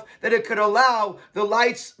refined enough that it could allow the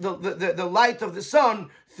light of the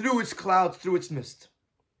sun through its clouds, through its mist.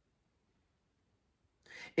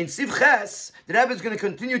 In Siv Ches, the Rebbe is going to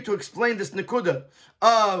continue to explain this nekuda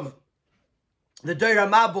of the Deira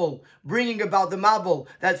Mabul bringing about the Mabul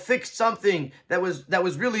that fixed something that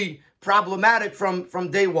was really problematic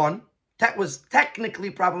from day one. That was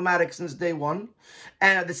technically problematic since day one.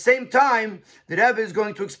 And at the same time, the Rebbe is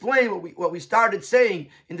going to explain what we started saying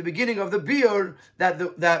in the beginning of the Biur, that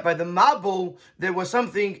by the Mabul, there was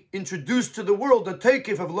something introduced to the world, the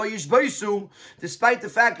Teikif of Lo Yishbaisu, despite the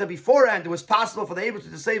fact that beforehand it was possible for the Rebbe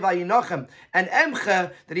to say Vayinochem and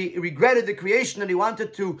Emche, that he regretted the creation and he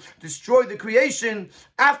wanted to destroy the creation.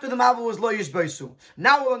 After the Mabul was Lo Yishbaisu.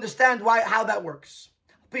 Now we'll understand how that works.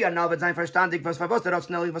 now wird sein verstandig, was der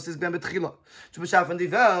Rationell, was ist beim Betchila. Zu beschaffen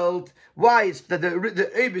die Welt, why is that the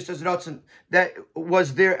Eibishter's Ratzon that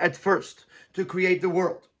was there at first to create the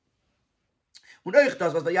world. And the fact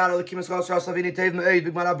that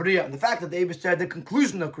the Eibishter at the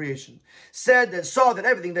conclusion of creation said and saw that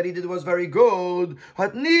everything that he did was very good,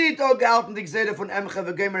 it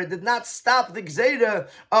did not stop the Gzeda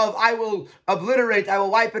of I will obliterate, I will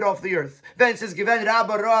wipe it off the earth. Then it says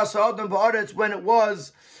when it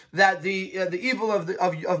was that the evil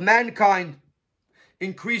of mankind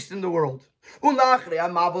increased in the world. And after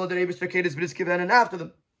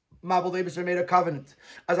them Mabel Eibishter made a covenant.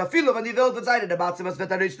 As a feel of an evil decided about even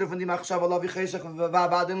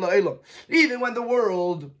when the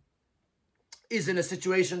world is in a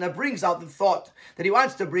situation that brings out the thought that he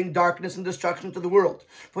wants to bring darkness and destruction to the world.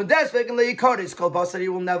 Von deswegen he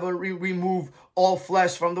will never remove all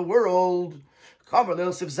flesh from the world. As we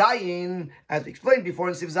explained before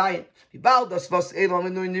in Siv Zayin,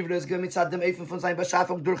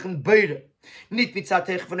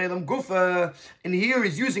 and here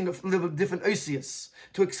he's using a little different oisius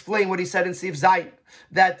to explain what he said in Siv Zayin,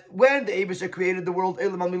 that when the Eibishter created the world,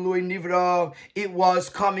 it was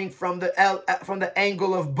coming from the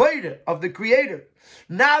angle of Beide, of the Creator,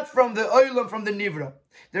 not from the Olam, from the Nivra.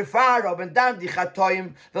 Therefore,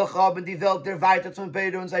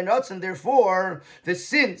 the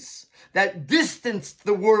sins that distanced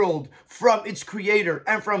the world from its creator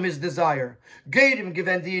and from his desire, and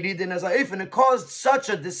it caused such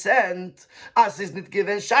a descent,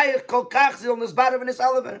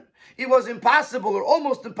 it was impossible or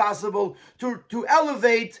almost impossible to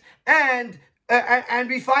elevate and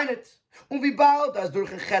refine it.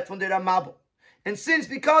 And since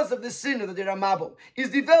because of the sin of the Ramabel is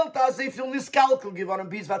the Welt as if the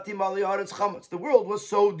world was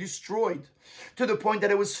so destroyed to the point that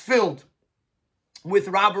it was filled with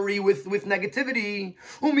robbery, with negativity.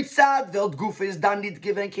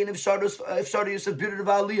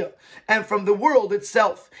 And from the world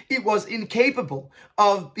itself, it was incapable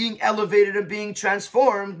of being elevated and being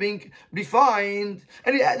transformed, being refined.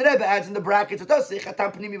 And the Rebbe adds in the brackets,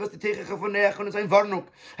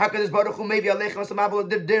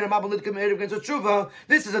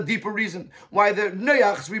 this is a deeper reason why the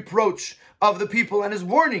Noach's reproach of the people and his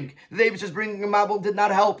warning, the Eibishter's bringing a Mabel did not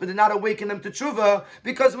help, it did not awaken them to tshuva,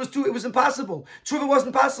 because it was impossible. Tshuva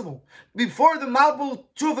wasn't possible. Before the Mabel,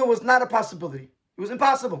 tshuva was not a possibility. It was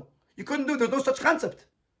impossible. You couldn't do it. There's no such concept.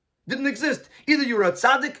 It didn't exist. Either you were a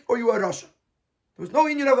tzaddik or you were a rasha.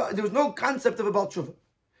 There was no concept of about tshuva.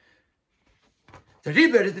 The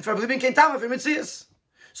riber is for believing kein tama for mitzias.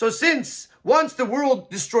 So since once the world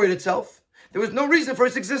destroyed itself, there was no reason for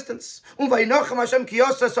its existence. And the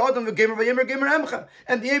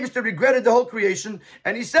Eibishter regretted the whole creation,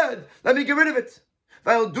 and he said, let me get rid of it.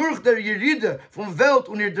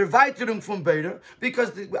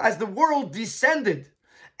 Because as the world descended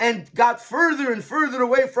and got further and further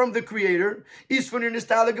away from the Creator,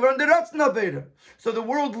 so the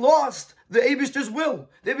world lost the Eibishter's will.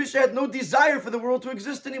 The Eibishter had no desire for the world to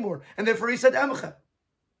exist anymore, and therefore he said, Emcha.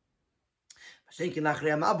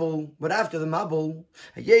 But after the Mabel,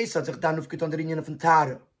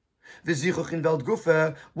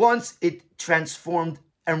 once it transformed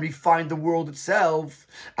and refined the world itself,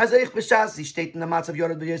 as state in the Matzav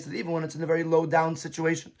Yorad even when it's in a very low down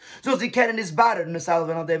situation. So as he can in his batter, in the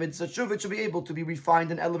Salvan al David, tshuva should be able to be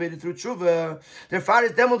refined and elevated through tshuva. Therefore,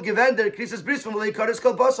 is demot gewender, krisis bris from the Karis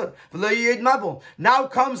kol basar, Mabel. Now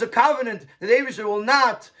comes a covenant that the Eibishter will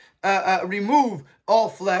not remove all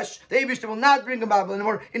flesh. The Eibishter will not bring a Mabel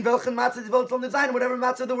anymore. In welchen matzah the Welt design, whatever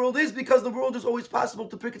matzah the world is, because the world is always possible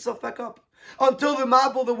to pick itself back up. Until the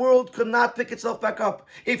Mabel, the world could not pick itself back up.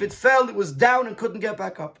 If it fell, it was down and couldn't get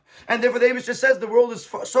back up. And therefore the Eibishter says, the world is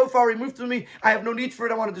so far removed from me, I have no need for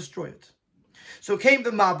it, I want to destroy it. So came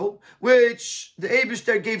the Mabel, which the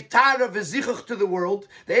Eibishter gave Tara v'zichuch to the world.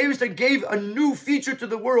 The Eibishter gave a new feature to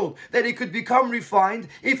the world, that it could become refined.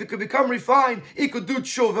 If it could become refined, it could do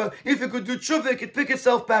tshuva. If it could do tshuva, it could pick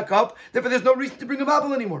itself back up. Therefore, there's no reason to bring a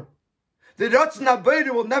Mabel anymore. The Ratzon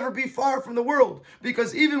HaBeirah will never be far from the world,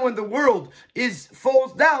 because even when the world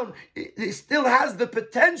falls down, it still has the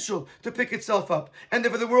potential to pick itself up. And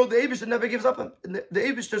therefore the world, the Eibishter never gives up. The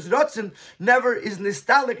Eibishter's Ratzon never is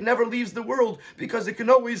nostalgic, never leaves the world, because it can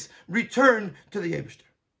always return to the Eibishter.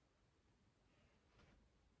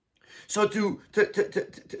 So to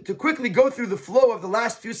quickly go through the flow of the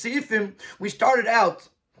last few seifim, we started out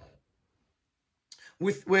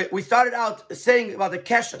saying about the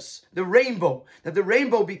keshas, the rainbow, that the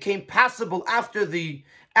rainbow became possible after the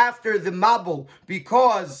Mabel,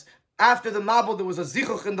 because after the Mabel there was a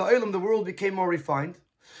zichuch in the olam, the world became more refined.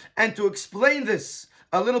 And to explain this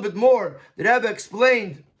a little bit more, the Rebbe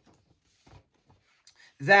explained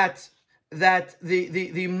that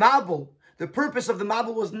the Mabul, the purpose of the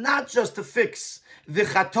Mabul was not just to fix the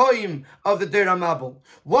Chatoim of the Deir Mabul.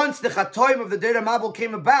 Once the Chatoim of the Deir Mabul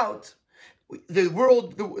came about, the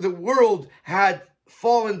world had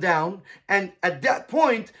fallen down, and at that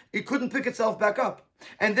point it couldn't pick itself back up,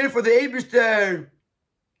 and therefore the Eibishter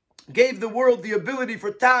gave the world the ability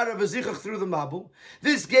for Tara v'zichach through the Mabul.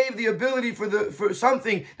 This gave the ability for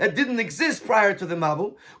something that didn't exist prior to the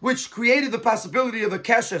Mabul, which created the possibility of a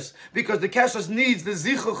Keshes, because the Keshes needs the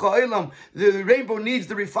zichach ha'olam, the rainbow needs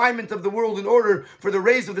the refinement of the world in order for the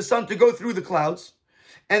rays of the sun to go through the clouds.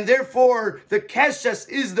 And therefore, the Keshes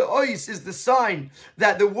is the ois, is the sign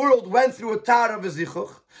that the world went through a Tara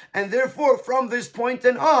v'zichuch. And therefore, from this point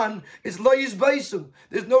and on, it's lo yizbaisu.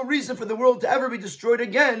 There's no reason for the world to ever be destroyed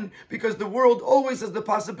again, because the world always has the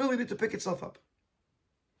possibility to pick itself up.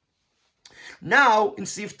 Now, in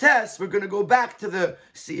Sif Tes, we're going to go back to the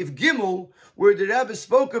Sif Gimel, where the Rebbe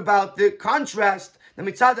spoke about the contrast. The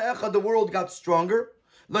mitzad echad, the world got stronger.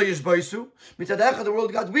 Lo yishbaisu. Mitzad echad, the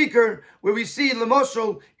world got weaker, where we see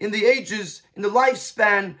Lamoshel in the ages, in the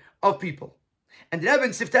lifespan of people. And the Rebbe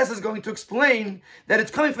in Sif Tes is going to explain that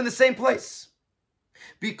it's coming from the same place,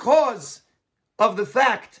 because of the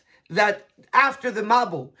fact that after the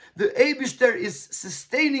Mabul, the Eibishter is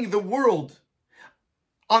sustaining the world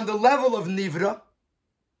on the level of Nivra.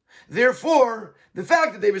 Therefore, the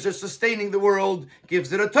fact that the Eibishter is sustaining the world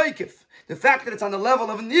gives it a toikif. The fact that it's on the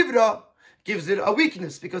level of Nivra gives it a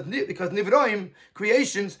weakness, because Nivroim,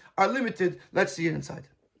 creations, are limited. Let's see it inside.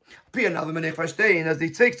 According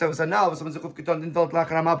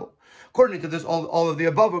to this, all of the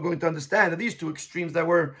above, we're going to understand that these two extremes that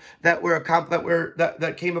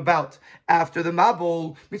came about after the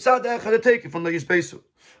Mabul,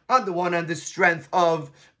 on the one hand, the strength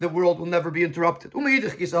of the world will never be interrupted. On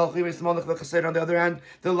the other hand,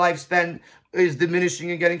 the lifespan is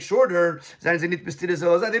diminishing and getting shorter. They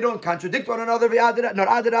don't contradict one another.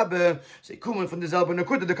 They're coming from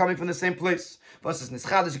the same place.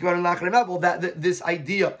 That this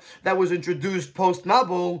idea that was introduced post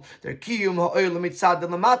Mabul, the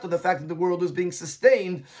fact that the world is being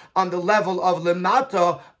sustained on the level of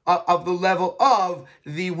lemata, of the level of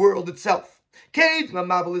the world itself. Before the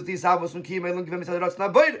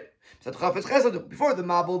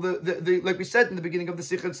Mabul, like we said in the beginning of the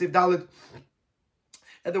Sikh and Siv Dalit,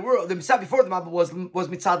 and the world, the mitzad before the Mabul was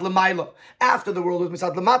mitzad lemaila. After the world was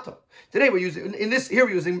mitzad lemata. Today we're using, in this here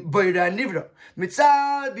we're using boira and nivra.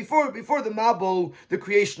 Mitzad before the Mabul, the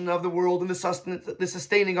creation of the world and the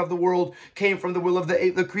sustaining of the world came from the will of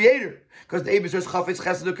the Creator, because the Eibishter is chafetz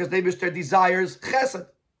chesed, because the Eibishter desires chesed,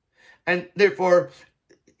 and therefore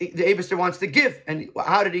the Eibishter wants to give. And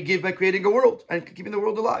how did he give? By creating a world and keeping the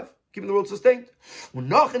world alive, keeping the world sustained. But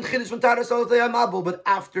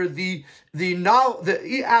after the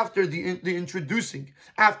introducing,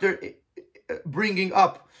 after bringing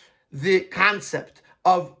up the concept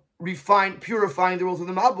of purifying the world through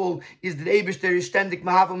the Mabul, is the Eibishter is ständig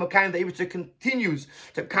mahav makayim. The Eibishter continues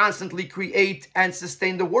to constantly create and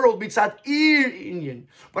sustain the world mitzad ir inyan,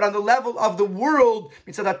 but on the level of the world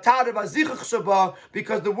mitzad atarev azichach shaba,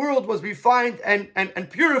 because the world was refined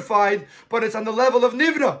and purified, but it's on the level of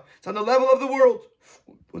nivra. It's on the level of the world.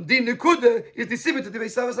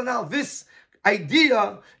 This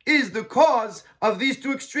idea is the cause of these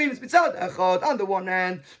two extremes. On the one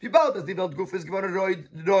hand, because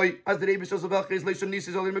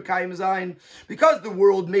the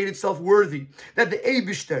world made itself worthy, that the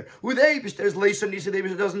Eibishter, who the Eibishter is Leishon Nisi, the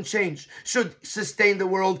Eibishter doesn't change, should sustain the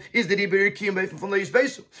world, is the Ribir Kiyum from Leish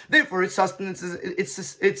Beisu. Therefore, its sustenance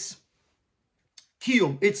it's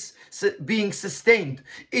Kiyum, it's being sustained,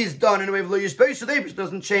 is done in a way of lo yishbeish. The Eibishter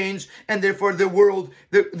doesn't change, and therefore the world,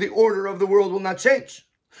 the order of the world will not change.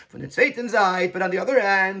 From the Tzeitin Zayit, but on the other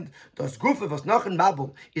hand, das Gufe was noch in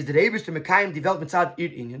Mabul is the Eibishter mekayim development tzad ir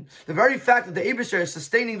inyan. The very fact that the Eibishter is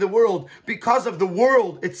sustaining the world because of the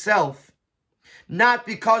world itself, not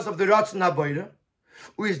because of the Ratzon HaBoira,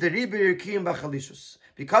 who is the Ribir Kiyum B'Chalishus.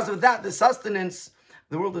 Because of that, the sustenance,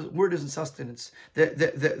 the word isn't sustenance.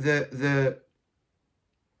 The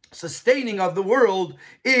sustaining of the world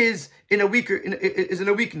is in a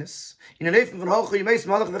weakness. And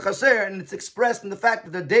it's expressed in the fact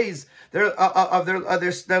that the days their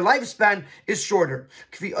lifespan is shorter.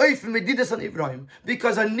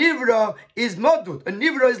 Because a nivra is madud, a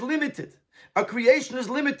nivra is limited. A creation is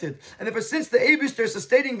limited, and therefore, since the Eibishter is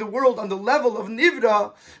sustaining the world on the level of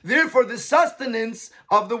Nivra, therefore the sustenance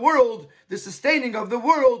of the world, the sustaining of the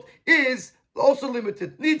world, is also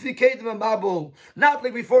limited. Need to be Mabul, not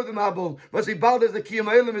like before the Mabul. But the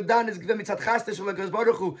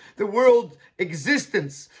the world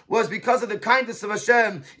existence was because of the kindness of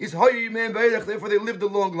Hashem. Therefore, they lived a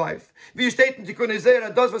long life. The Tikkun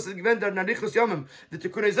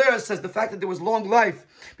Ezera says the fact that there was long life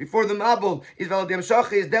before the Mabul is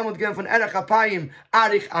demot von Erech Apayim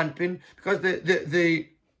Arich Anpin, because the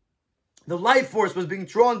life force was being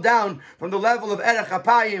drawn down from the level of Erech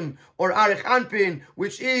Apayim or Arich Anpin,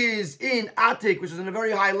 which is in Atik, which is in a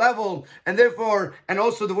very high level, and therefore, and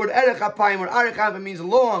also the word Erech Apayim or Arich Anpin means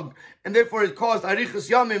long, and therefore it caused Arichus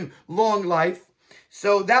Yamim, long life.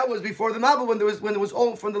 So that was before the Mabul, when it was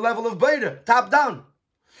all from the level of Beira, top down.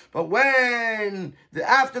 But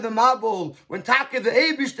after the Mabul, when Taka the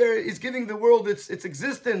Eibishter is giving the world its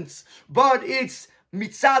existence, but it's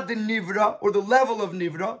mitzad the nivra, or the level of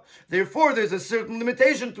nivra, therefore there's a certain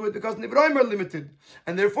limitation to it, because nivraim are limited,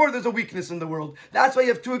 and therefore there's a weakness in the world. That's why you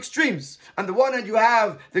have two extremes. On the one hand, you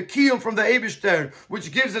have the kiyum from the Eibishter,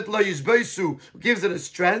 which gives it la yizbeisu, gives it a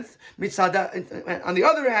strength. Mitzad, on the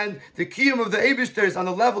other hand, the kiyum of the Eibishter is on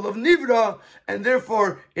the level of nivra, and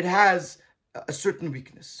therefore it has a certain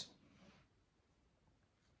weakness.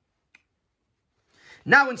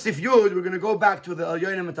 Now in Sif Yud, we're going to go back to the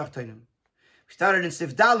Elyonim and Tachtonim. We started in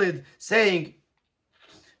Sif Dalid saying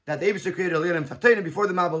that the Eibishter created Elyonim and Tachtonim. Before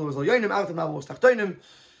the Mabul was Elyonim, after the Mabul was Tachtonim.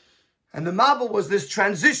 And the Mabul was this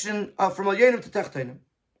transition from Elyonim to Tachtonim.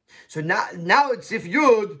 So now in Sif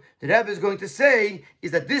Yud, the Rebbe is going to say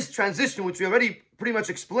is that this transition, which we already pretty much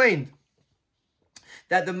explained,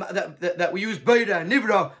 that we use Beira and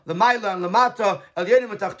Nivra, Lamaila and Lamata,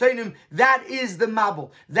 Elyonim and Tachtonim, that is the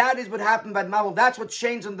Mabul. That is what happened by the Mabul. That's what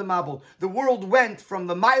changed in the Mabul. The world went from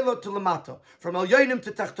Lamaila to Lamata, from Elyonim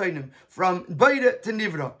to Tachtonim, from Beira to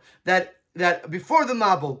Nivra. That before the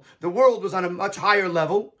Mabul, the world was on a much higher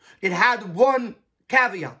level. It had one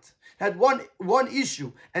caveat, had one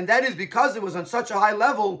issue, and that is because it was on such a high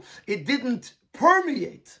level, it didn't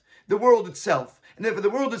permeate the world itself. And therefore the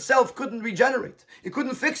world itself couldn't regenerate. It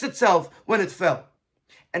couldn't fix itself when it fell.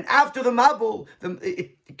 And after the Mabul,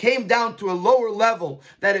 it came down to a lower level,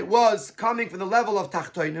 that it was coming from the level of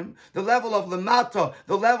Tachtonim, the level of Lamata,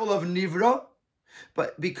 the level of Nivra.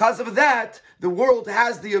 But because of that, the world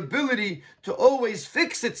has the ability to always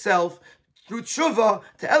fix itself through tshuva,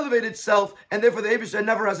 to elevate itself, and therefore the Eibishter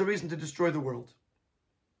never has a reason to destroy the world.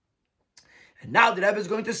 And now the Rebbe is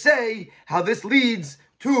going to say how this leads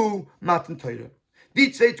to Matan Torah. Die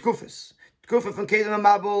zwei Tkufes. Tkufe von Kedem and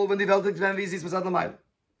Mabul, when the Welt explained wie sie es was Adlamayla.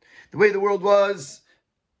 The way the world was,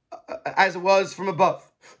 as it was from above.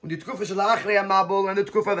 Und die Tkufe shel achrei Mabul, and the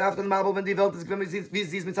Tkufe after the Mabul, when the Welt explained wie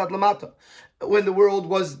sie es mitzad lamata. When the world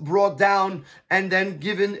was brought down and then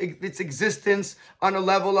given its existence on a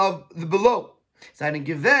level of the below. Seinen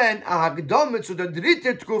given a hagdome zu der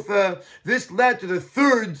dritte Tkufe. This led to the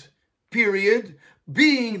third period,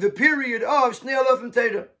 being the period of Shnei Alofim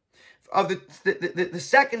Teira, of the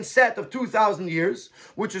second set of 2,000 years,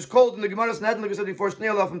 which is called in the Gemara's Neden, like we said before,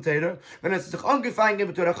 Shnei Alofim Teira, when it's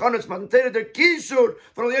angefangen to Rachanutz Matan Teira, der Kishur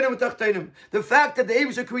from Elyonim and Tachtonim. The fact that the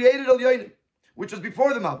Eibishter created Elyonim, which was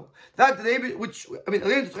before the Mabul. The fact that the Elyonim and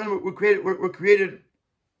Tachtonim were created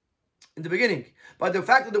in the beginning. But the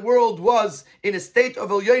fact that the world was in a state of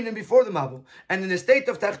Elyonim before the Mabul, and in a state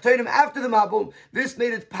of Tachtonim after the Mabul, this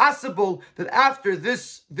made it possible that after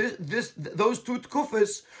those two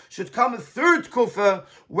Tkufas should come a third Tkufa,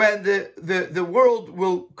 when the world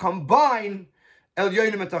will combine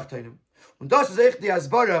Elyonim and Tachtonim. And das is echt die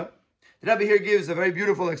Asbara. The Rebbe here gives a very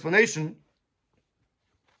beautiful explanation,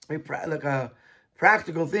 like a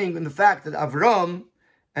practical thing, in the fact that Avram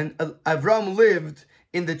lived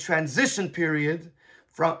in the transition period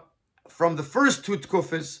from the first two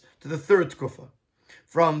Tkufas to the third Tkufa,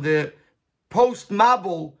 from the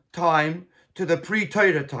post-Mabul time to the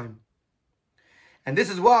pre-Torah time. And this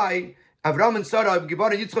is why Avram and Sarah,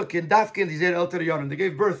 Gibor and Yitzchak, and Dafke, and Dizer El Teryanim, they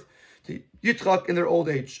gave birth to Yitzchak in their old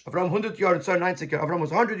age. Avram 100 years and Sarah 90 years. Avram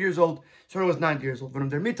was 100 years old, Sarah was 90 years old. When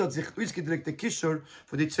der Mittag sich ausgedrückt der Kishur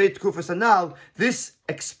for the zwei Tkufas anal, this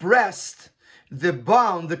expressed the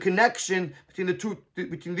bond, the connection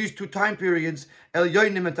between these two time periods,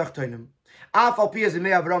 Elyonim and Tachtonim.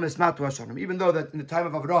 Even though that in the time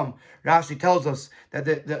of Avram, Rashi tells us that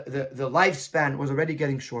the lifespan was already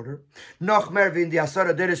getting shorter. Even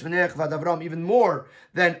more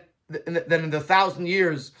than in the 1,000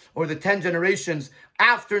 years or the 10 generations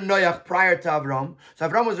after Noach, prior to Avram. So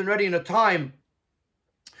Avram was already in a time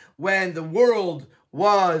when the world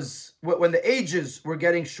was when the ages were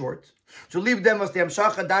getting short. Zu lieb dem, was die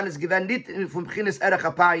Amschacha dann ist gewähnt, nicht vom Beginnes Erech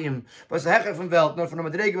Apayim, was der Hecher von Welt, nor von der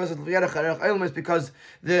Madrege was es Erech Eilem is, because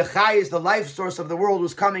the Chai is the life source of the world,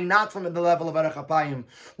 was coming not from the level of Erech Apayim,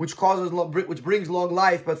 which brings long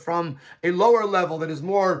life, but from a lower level that is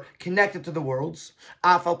more connected to the worlds.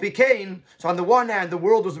 Afal Pikein, so on the one hand, the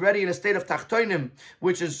world was already in a state of Tachtoinim,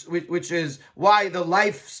 which is why the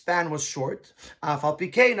lifespan was short. Afal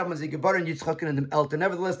Pikein, haben sie geboren Yitzchak in dem Eltern.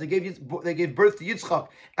 Nevertheless, they gave birth to Yitzchak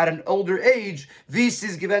at an older age. This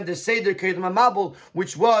is given the Seder Kedem Mabul,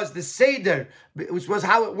 which was the Seder, which was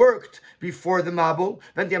how it worked before the Mabul.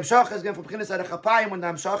 When the Amshacha is given from Beginnes Erech Apayim, when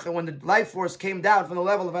the life force came down from the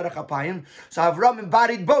level of Erech Apayim, so Avram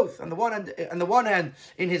embodied both. On the one hand,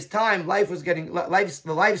 in his time, the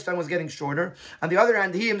lifespan was getting shorter. On the other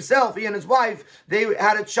hand, he and his wife, they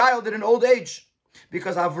had a child at an old age,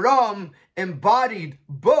 because Avram embodied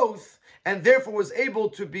both, and therefore was able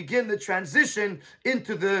to begin the transition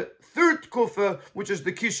into the third kufa, which is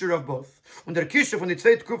the kishur of both. Und der kishur von the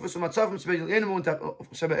zweite kufa so matzavim sebe'elam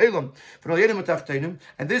von alyenim und tachtenim,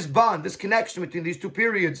 and this bond, this connection between these two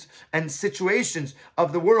periods and situations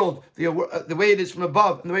of the world, the way it is from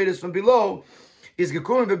above and the way it is from below, is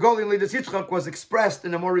gekommen begolin lidas Yitzchak, was expressed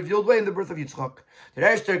in a more revealed way in the birth of Yitzchak. The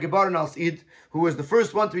Erster geboren als Yid, who was the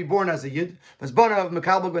first one to be born as a Yid, was born of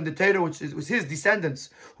Mekalbog and the Torah, which was his descendants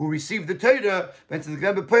who received the Torah, went to the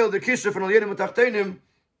Gembe Peil, the Kisha from Alyenim Utachtenim,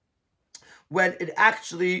 when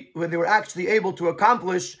they were actually able to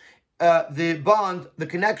accomplish the bond, the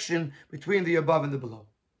connection between the above and the below.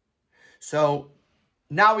 So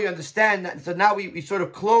now we understand that. So now we sort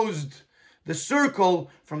of closed the circle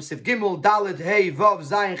from Sif Gimel, Dalet, Hey, Vav,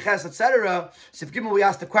 Zayin, Ches, etc. Sif Gimel, we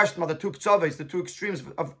asked the question about the two ktsaves, the two extremes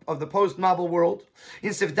of the post-Mabul world.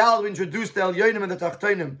 In Sif Dalet, we introduced the Elyonim and the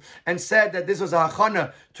Tachtonim and said that this was a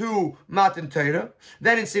hachana to Matan Torah.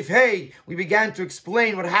 Then in Sif Hey, we began to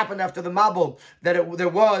explain what happened after the Mabul, that there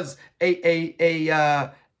was a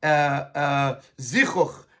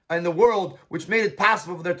zichuch in the world, which made it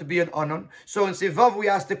possible for there to be an anon. So in Sivav, we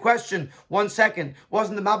asked the question, 1 second,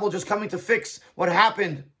 wasn't the Mabul just coming to fix what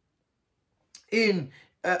happened in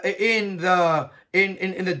the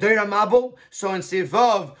Deira Mabul? So in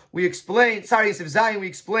Sivav, in Siv Zayin, we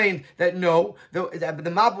explained that no, the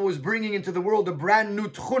Mabul was bringing into the world a brand new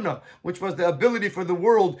tchuna, which was the ability for the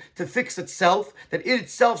world to fix itself, that it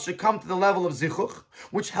itself should come to the level of zichuch,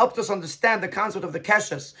 which helped us understand the concept of the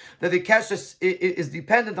keshes, that the keshes is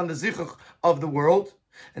dependent on the zichuch of the world.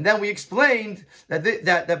 And then we explained that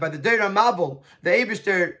by the Deira Mabul, the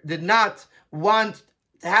Eibishter did not want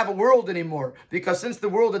to have a world anymore, because since the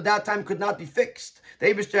world at that time could not be fixed, the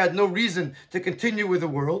Eibishter had no reason to continue with the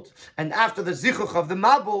world. And after the zichuch of the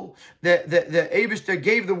Mabul, the Eibishter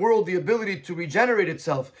gave the world the ability to regenerate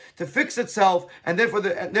itself, to fix itself, and therefore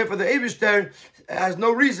the Eibishter has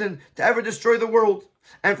no reason to ever destroy the world.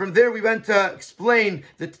 And from there we went to explain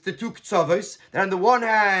the two ktsavos, that on the one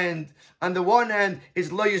hand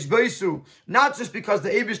is lo yishbeisu, not just because the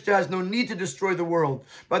Eibishter has no need to destroy the world,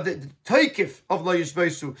 but the taikif of lo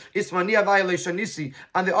yishbeisu is mani avai leishanisi.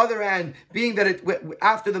 On the other hand, being that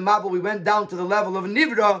after the Mabul we went down to the level of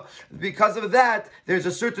nivra, because of that there's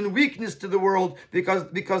a certain weakness to the world, because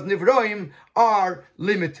nivroim are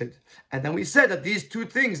limited. And then we said that these two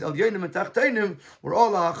things, el yonim and tachtainim, were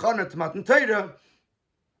all ha'achana to Matan Torah,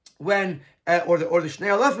 when or the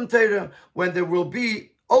Shnei Alefim Torah, when there will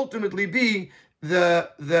ultimately be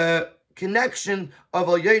the connection of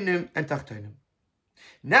Elyonim and Tachtonim.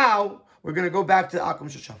 Now we're going to go back to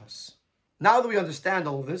Akum Sheshavas. Now that we understand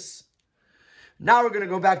all of this, now we're going to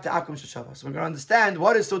go back to Akum Sheshavas. We're going to understand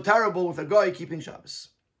what is so terrible with a guy keeping Shabbos.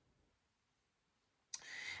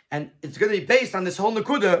 And it's going to be based on this whole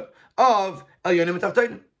Nakuda of Elyonim and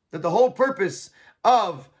Tachtonim. That the whole purpose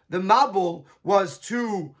of the Mabul was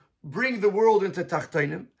to bring the world into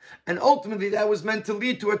Tachtonim, and ultimately that was meant to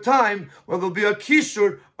lead to a time where there'll be a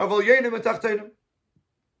kishur of Elyonim and Tachtonim.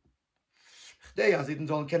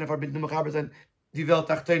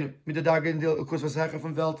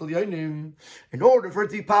 In order for it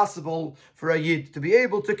to be possible for a Yid to be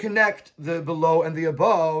able to connect the below and the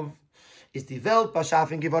above, is die Welt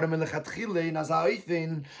beschaffen geworden mit lechatchile as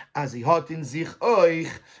Eifen, as hat in sich euch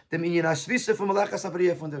dem Inyan Ashvise von Malachas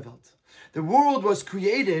Abriya von der Welt. The world was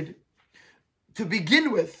created to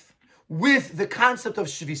begin with the concept of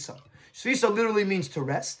Shvisa. Shvisa literally means to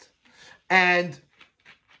rest, and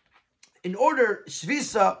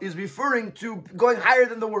Shvisa is referring to going higher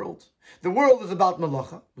than the world. The world is about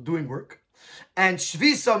malacha, doing work. and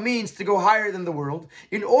Shvisa means to go higher than the world.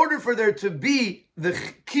 In order for there to be the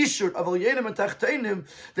kishur of Elyonim and Tachtenim,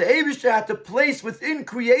 the Eibishter had to place within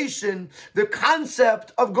creation the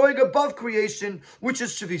concept of going above creation, which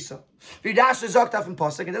is Shvisa. Rashi Zoktaf and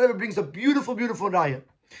Pasuk, and then it brings a beautiful, beautiful raya.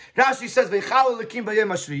 Rashi says, "Veichal Elokim b'yom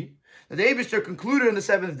hashvi," that the Eibishter concluded on the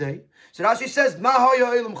seventh day. So Rashi says, "Ma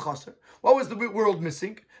haya elam chaser." What was the world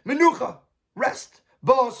missing? Menucha, rest.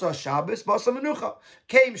 Ba'asa Shabbos, ba'asa menucha.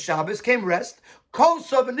 Came Shabbos, came rest.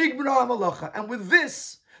 Kosa v'nigbra ha'malacha. And with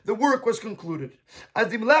this, the work was concluded. As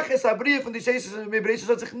die Meleches Abriya von die Sheises und Mebreishes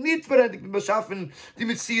hat sich nicht verendigt mit Beschaffen die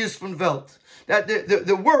Metzius von Welt. That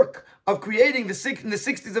the work of creating in the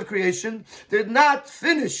 60s of creation did not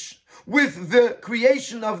finish with the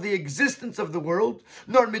creation of the existence of the world,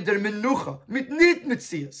 nor mit der Menucha, mit nit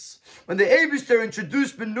Metzius. When the Eibishter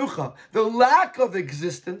introduced Menucha, the lack of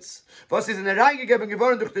existence, was is in der reingegeben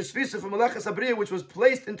geworden durch the Shvisa from Meleches Abriya, which was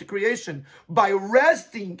placed into creation by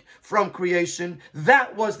resting from creation,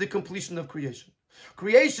 that was the completion of creation.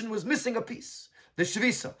 Creation was missing a piece, the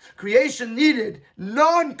Shvisa. Creation needed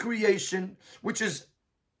non-creation, which is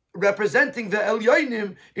representing the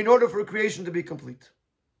Elyonim, in order for creation to be complete.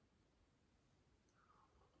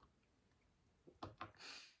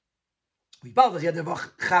 And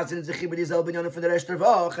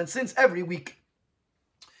since every week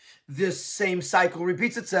this same cycle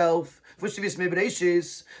repeats itself,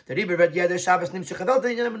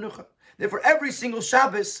 therefore every single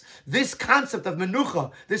Shabbos, this concept of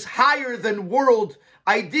menucha, this higher than world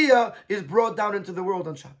idea, is brought down into the world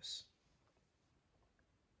on Shabbos.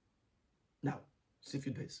 Now,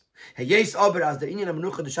 Sifyud Beis.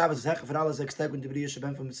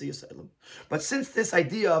 But since this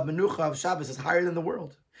idea of menucha of Shabbos is higher than the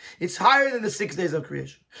world, it's higher than the 6 days of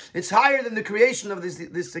creation. It's higher than the creation of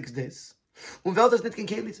these 6 days.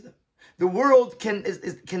 The world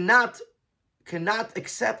cannot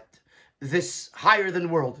accept this higher than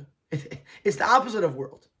world. It's the opposite of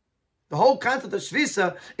world. The whole concept of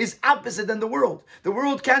Shvisa is opposite than the world. The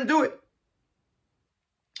world can't do it.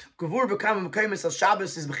 As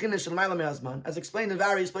explained in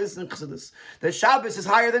various places in Chassidus, that Shabbos is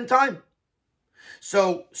higher than time.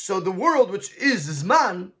 So the world, which is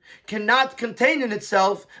Zman, cannot contain in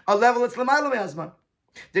itself a level that's L'mayla me'azman.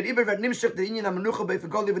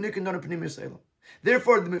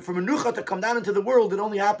 Therefore, for menucha to come down into the world, it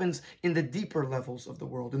only happens in the deeper levels of the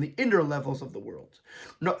world, in the inner levels of the world.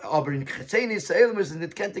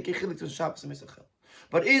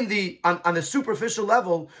 But on the superficial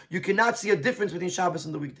level, you cannot see a difference between Shabbos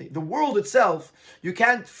and the weekday. The world itself, you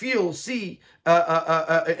can't see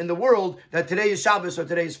in the world that today is Shabbos or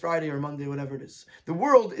today is Friday or Monday, whatever it is. The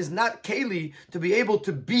world is not keli to be able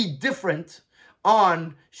to be different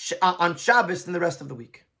on Shabbos than the rest of the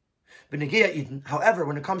week. However,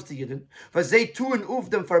 when it comes to Yidden,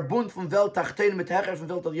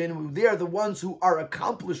 they are the ones who are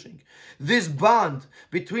accomplishing this bond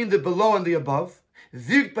between the below and the above. By us,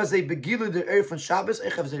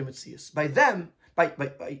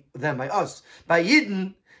 by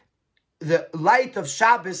Yidden, the light of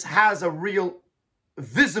Shabbos has a real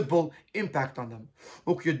visible impact on them.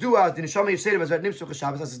 As it's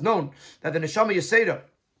known that the Neshama Yeseda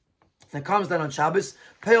that comes down on Shabbos,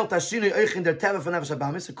 it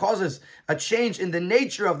causes a change in the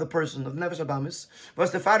nature of the person, of Nefesh Abamis.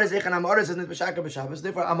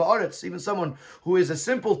 Therefore, Amaretz, even someone who is a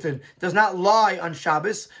simpleton, does not lie on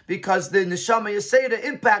Shabbos, because the Neshama Yeseda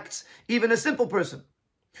impacts even a simple person.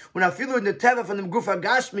 When I feel in the teva from the gufa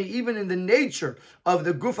gashmi, even in the nature of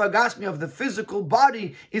the gufa gashmi, of the physical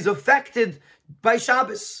body, is affected by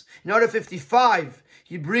Shabbos. In order 55,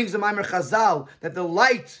 he brings the Maimer Chazal that the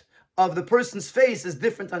light of the person's face is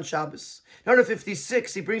different on Shabbos. In order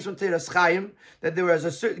 56, he brings from Teras Chaim that there was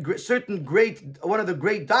a certain one of the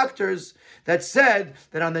great doctors that said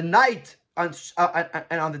that on the night and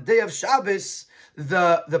on the day of Shabbos,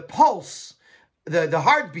 the pulse, the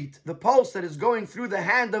heartbeat, the pulse that is going through the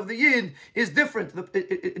hand of the Yid is different.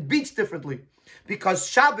 It beats differently, because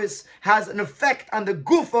Shabbos has an effect on the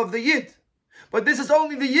guf of the Yid. But this is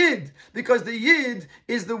only the Yid, because the Yid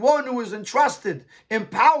is the one who is entrusted,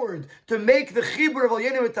 empowered to make the Chibur of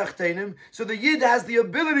Elyonim Tachtenim. So the Yid has the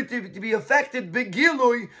ability to be affected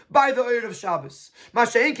begilui by the Eir of Shabbos.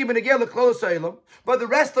 But the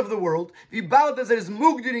rest of the world,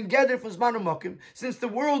 since the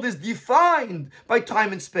world is defined by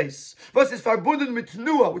time and space,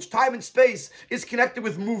 which time and space is connected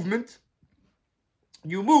with movement.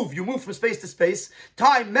 You move from space to space.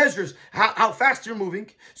 Time measures how fast you're moving.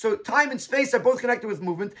 So time and space are both connected with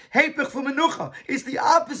movement. Heipech from menucha is the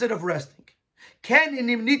opposite of resting.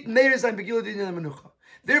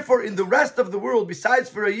 Therefore, in the rest of the world, besides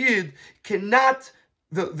for a Yid, cannot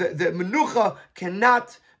the menucha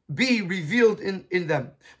cannot be revealed in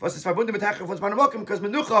them. Because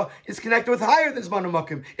menucha is connected with higher than zman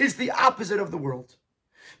u'makim. It's the opposite of the world.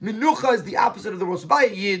 Menucha is the opposite of the world. So by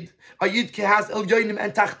a Yid has elyonim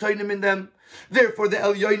and tachtoinim in them. Therefore, the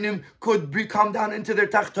elyonim could come down into their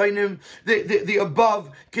tachtoinim. The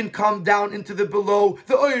above can come down into the below.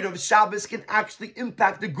 The oir of Shabbos can actually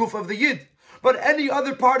impact the guf of the Yid. But any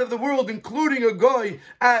other part of the world, including a goy,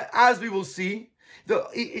 as we will see, the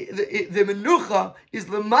menucha is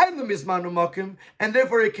l'maylam zman u'makim, and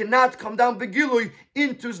therefore it cannot come down begilui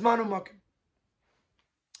into zman u'makim.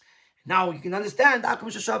 Now you can understand Akum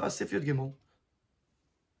Sheshavas Sif Yud Gimel.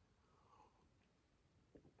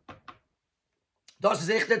 Das ist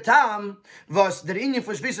echt der Tam, was der Inyan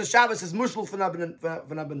for Shvisas Shabbos is mushal von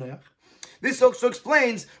Noach. This also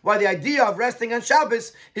explains why the idea of resting on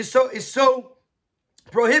Shabbos is so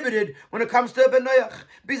prohibited when it comes to Ben Noach.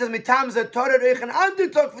 Because mitamza Torah reich and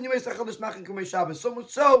undertog von Yom Chol Nishmachim Kumei Shabbos. So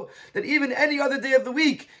much so that even any other day of the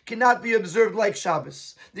week cannot be observed like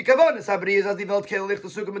Shabbos. The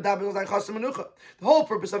whole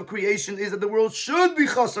purpose of creation is that the world should be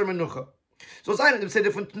chaser menucha. So it's not say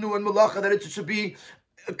different nu and malacha that it should be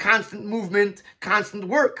a constant movement, constant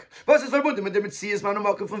work. But it's verbunden with the Metzias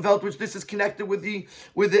Manumakim from Welt, which this is connected with the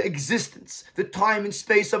existence, the time and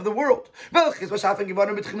space of the world. Which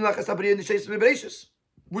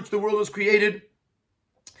the world was created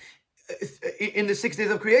in the 6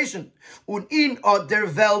 days of creation. Und in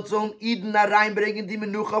der Welt sollen Eden reinbringen die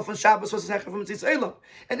Menucha von Shabbos, was es from Tzitz.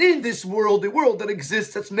 And in this world, the world that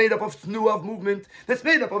exists, that's made up of tnuah, of movement, that's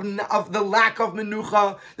made up of the lack of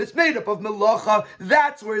Menucha, that's made up of Melacha,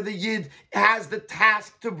 that's where the Yid has the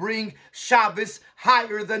task to bring Shabbos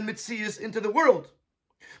higher than Metzias into the world.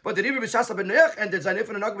 But the Rebbe B'Shasa Ben Noach ended Zanif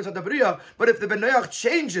and Anag B'Sat Abriya, but if the Ben Noach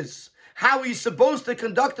changes how he's supposed to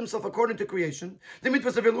conduct himself according to creation, the mitzvah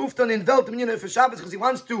of Uftan in Welt for Shabbos, because he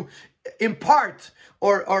wants to impart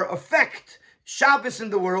or affect Shabbos in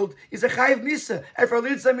the world, is a chayiv misa.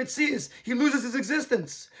 He loses his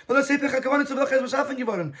existence. Because it's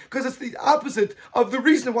the opposite of the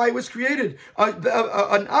reason why it was created. An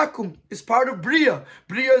akum is part of bria.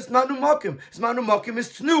 Bria is manu makim. Manu makim is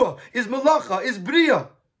tnuah, is malacha, is bria.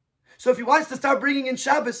 So if he wants to start bringing in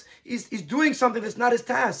Shabbos, he's doing something that's not his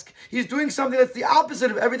task. He's doing something that's the opposite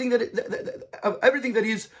of everything that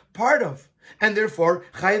he's part of. And therefore,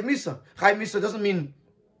 chayiv misa. Chayiv misa doesn't mean,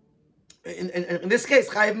 in this case,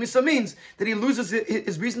 chayiv misa means that he loses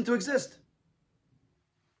his reason to exist.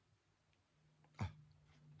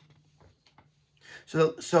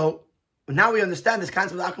 So now we understand this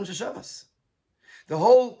concept of Akum Sheshavas. The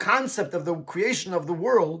whole concept of the creation of the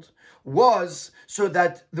world was so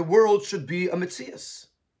that the world should be a Metzias.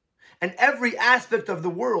 And every aspect of the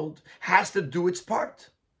world has to do its part.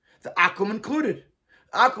 The Akum included.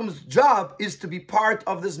 Akum's job is to be part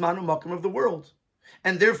of the Zman U'Makim of the world.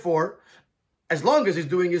 And therefore, as long as he's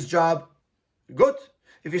doing his job, good.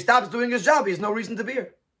 If he stops doing his job, he has no reason to be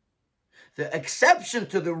here. The exception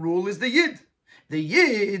to the rule is the Yid. The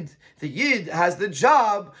Yid has the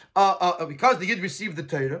job, because the Yid received the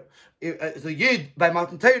Torah, the Yid by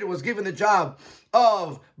Matan Torah was given the job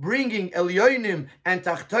of bringing Elyonim and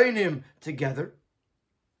Tachtoinim together.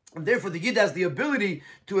 And therefore the Yid has the ability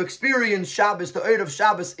to experience Shabbos, the Eid of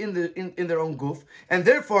Shabbos in their own guf, and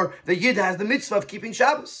therefore the Yid has the mitzvah of keeping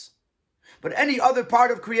Shabbos. But any other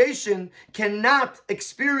part of creation cannot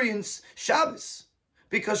experience Shabbos,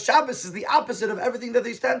 because Shabbos is the opposite of everything that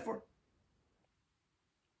they stand for.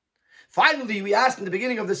 Finally, we asked in the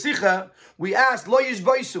beginning of the Sikha, we asked Lo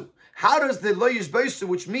Yishbaisu. How does the Lo Yishbaisu,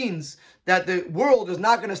 which means that the world is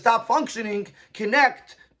not going to stop functioning,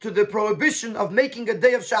 connect to the prohibition of making a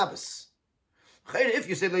day of Shabbos? If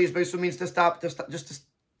you say Lo Yishbaisu means to stop,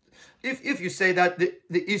 if you say that the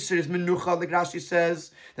Isser is Menucha, like Rashi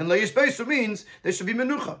says, then Lo Yishbaisu means there should be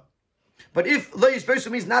Menucha. But if Lo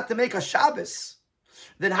Yishbaisu means not to make a Shabbos,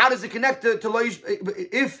 then how does it connect to Lo Yishbaisu?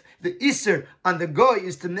 If the Isser on the Goy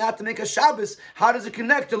is not to make a Shabbos, how does it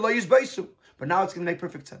connect to Lo Yishbaisu? But now it's going to make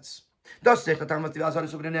perfect sense. This is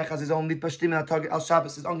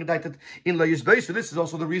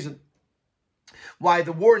also the reason why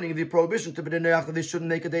the warning, the prohibition to B'nai Noach that they shouldn't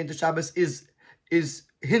make a day into Shabbos is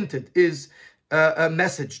hinted, is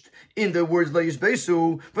messaged in the words Lo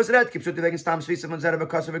Yishbeisu,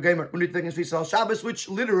 which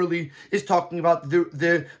literally is talking about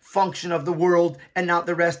the function of the world and not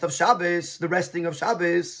the rest of Shabbos, the resting of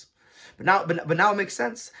Shabbos. But now it makes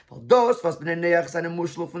sense. The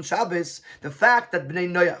fact that Bnei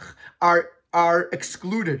Noach are are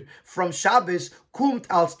excluded from Shabbos, kumt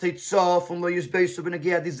als teitza from lo yishbeisu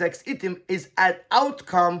b'negea dizex itim, is an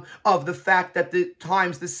outcome of the fact that the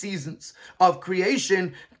times, the seasons of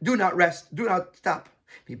creation do not rest, do not stop.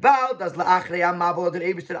 Since after the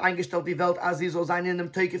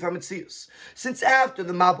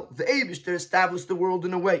Mabel, the Eibishter established the world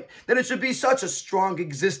in a way that it should be such a strong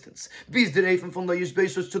existence,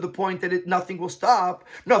 to the point that nothing will stop,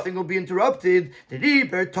 nothing will be interrupted. This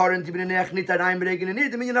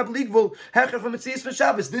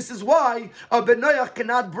is why a Ben Noach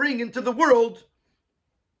cannot bring into the world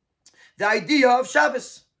the idea of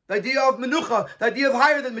Shabbos, the idea of Menucha, the idea of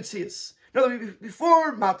higher than Metzias. No,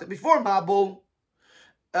 before Mabul,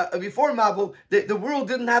 the world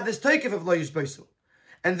didn't have this takeoff of Lo Yishbeisu,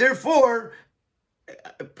 and therefore,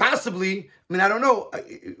 possibly, I don't know,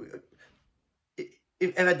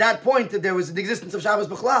 if at that point there was the existence of Shabbos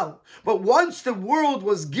B'chlal. But once the world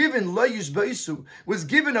was given Lo Yishbeisu, was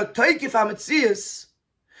given a takeoff HaMetzias,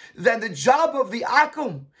 then the job of the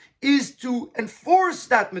Akum is to enforce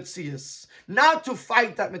that Metzias, not to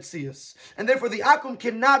fight that Metzias. And therefore the Akum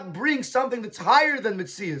cannot bring something that's higher than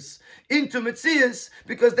Metzias into Metzias,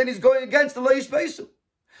 because then he's going against the Lo Yishbeisu.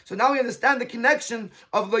 So now we understand the connection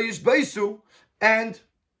of Lo Yishbeisu and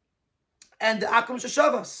the Akum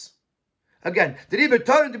Sheshavas. Again, therefore, a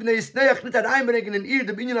Ben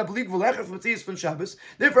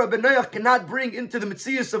Noach cannot bring into the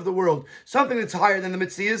Metzias of the world something that's higher than the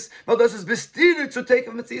Metzias, but this is bestiert to take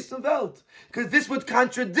of Metzias in Welt, because this would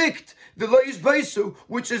contradict the Lo Yishbeisu,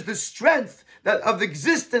 which is the strength that of the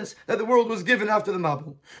existence that the world was given after the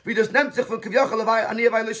Mabul. As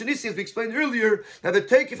we explained earlier, that the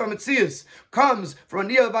take from Metzias comes from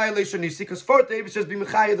Aniyah violation Nisi, because for the Eibush says be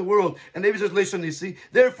Mechaya the world, and the Eibush says Leishon Nisi.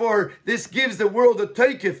 Therefore, this gives the world a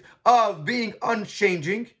takeif of being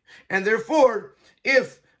unchanging, and therefore,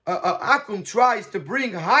 if Akum tries to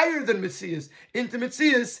bring higher than Metzias into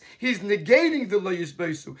Metzias, he's negating the Lo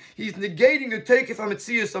Yishbeisu. He's negating the takeif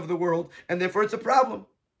HaMetzias of the world, and therefore it's a problem.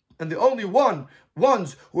 And the only ones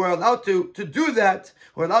who are allowed to do that,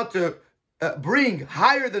 who are allowed to bring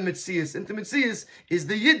higher than Metzias into Metzias, is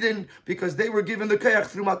the Yidden, because they were given the Kayach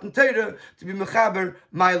through Matan Torah to be Mechaber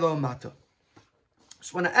Mailo Mata.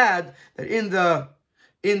 Just want to add that in the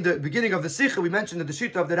beginning of the Sikha, we mentioned that the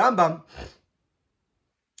Shita of the Rambam,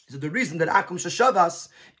 so the reason that Akum Sheshavas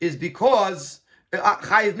is because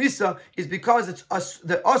Chayiv Misa is because it's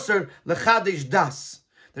the Osir Lechadesh Das.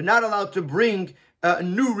 They're not allowed to bring a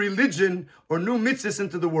new religion or new mitzvahs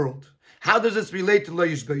into the world. How does this relate to Lo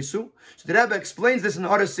Yishbeisu? So the Rebbe explains this in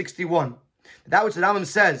Order 61. That which the Rambam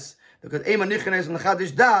says, because Ema Nichanes and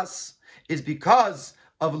Lechadesh Das, is because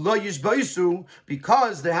of Lo Yishbeisu,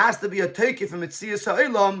 because there has to be a takeif from Metzias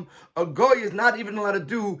Ha'olam. A goy is not even allowed to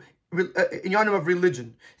do in Yanim of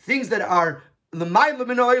religion. Things that are L'mayla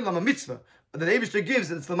Min Ha'olam, a mitzvah, that the Eibishter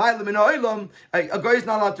gives, and it's L'mayla Min Ha'olam, a goy is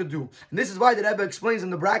not allowed to do. And this is why the Rebbe explains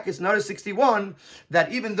in the brackets in Order 61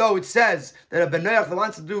 that even though it says that a Ben Noach that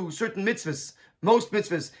wants to do certain mitzvahs, most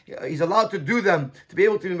mitzvahs, he's allowed to do them to be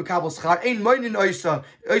able to be Mekabel Schar. Ein moinin oisa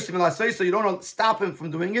milasei, so you don't stop him from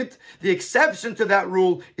doing it. The exception to that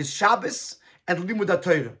rule is Shabbos and Limud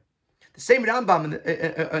HaTorah. The same Rambam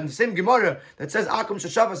and the same Gemara that says Akum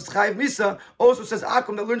Sheshavas is Chayiv Misa also says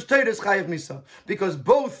Akum that learns Torah is Chayiv Misa, because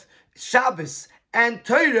both Shabbos and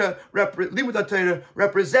Torah, Limud HaTorah,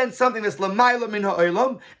 represent something that's L'mayla Min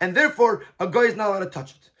Ha'olam, and therefore a guy is not allowed to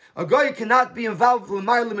touch it. A guy cannot be involved with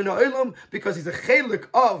L'mayla Min Ha'olam because he's a Chelek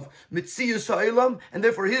of Metzias Ha'olam, and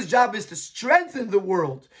therefore his job is to strengthen the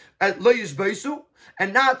world at Lo Yishbeisu,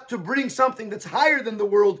 and not to bring something that's higher than the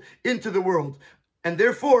world into the world. And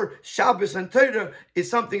therefore, Shabbos and Torah is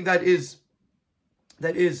something that a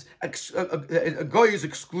goy is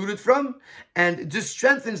excluded from, and it just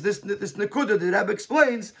strengthens this nekuda. The Rebbe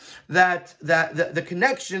explains that the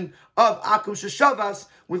connection of Akum Sheshavas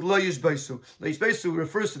with Lo Yishbeisu. Lo Yishbeisu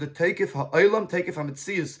refers to the Teikif Ha'olam, Teikif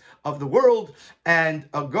HaMetzias of the world, and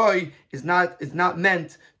a goy is not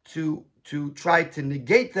meant to try to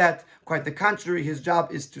negate that. Quite the contrary, his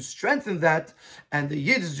job is to strengthen that, and the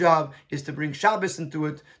Yid's job is to bring Shabbos into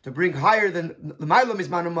it, to bring higher than the Ma'alam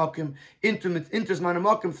Mizman HaMakim into Zman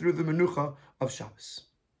HaMakim through the Menucha of Shabbos.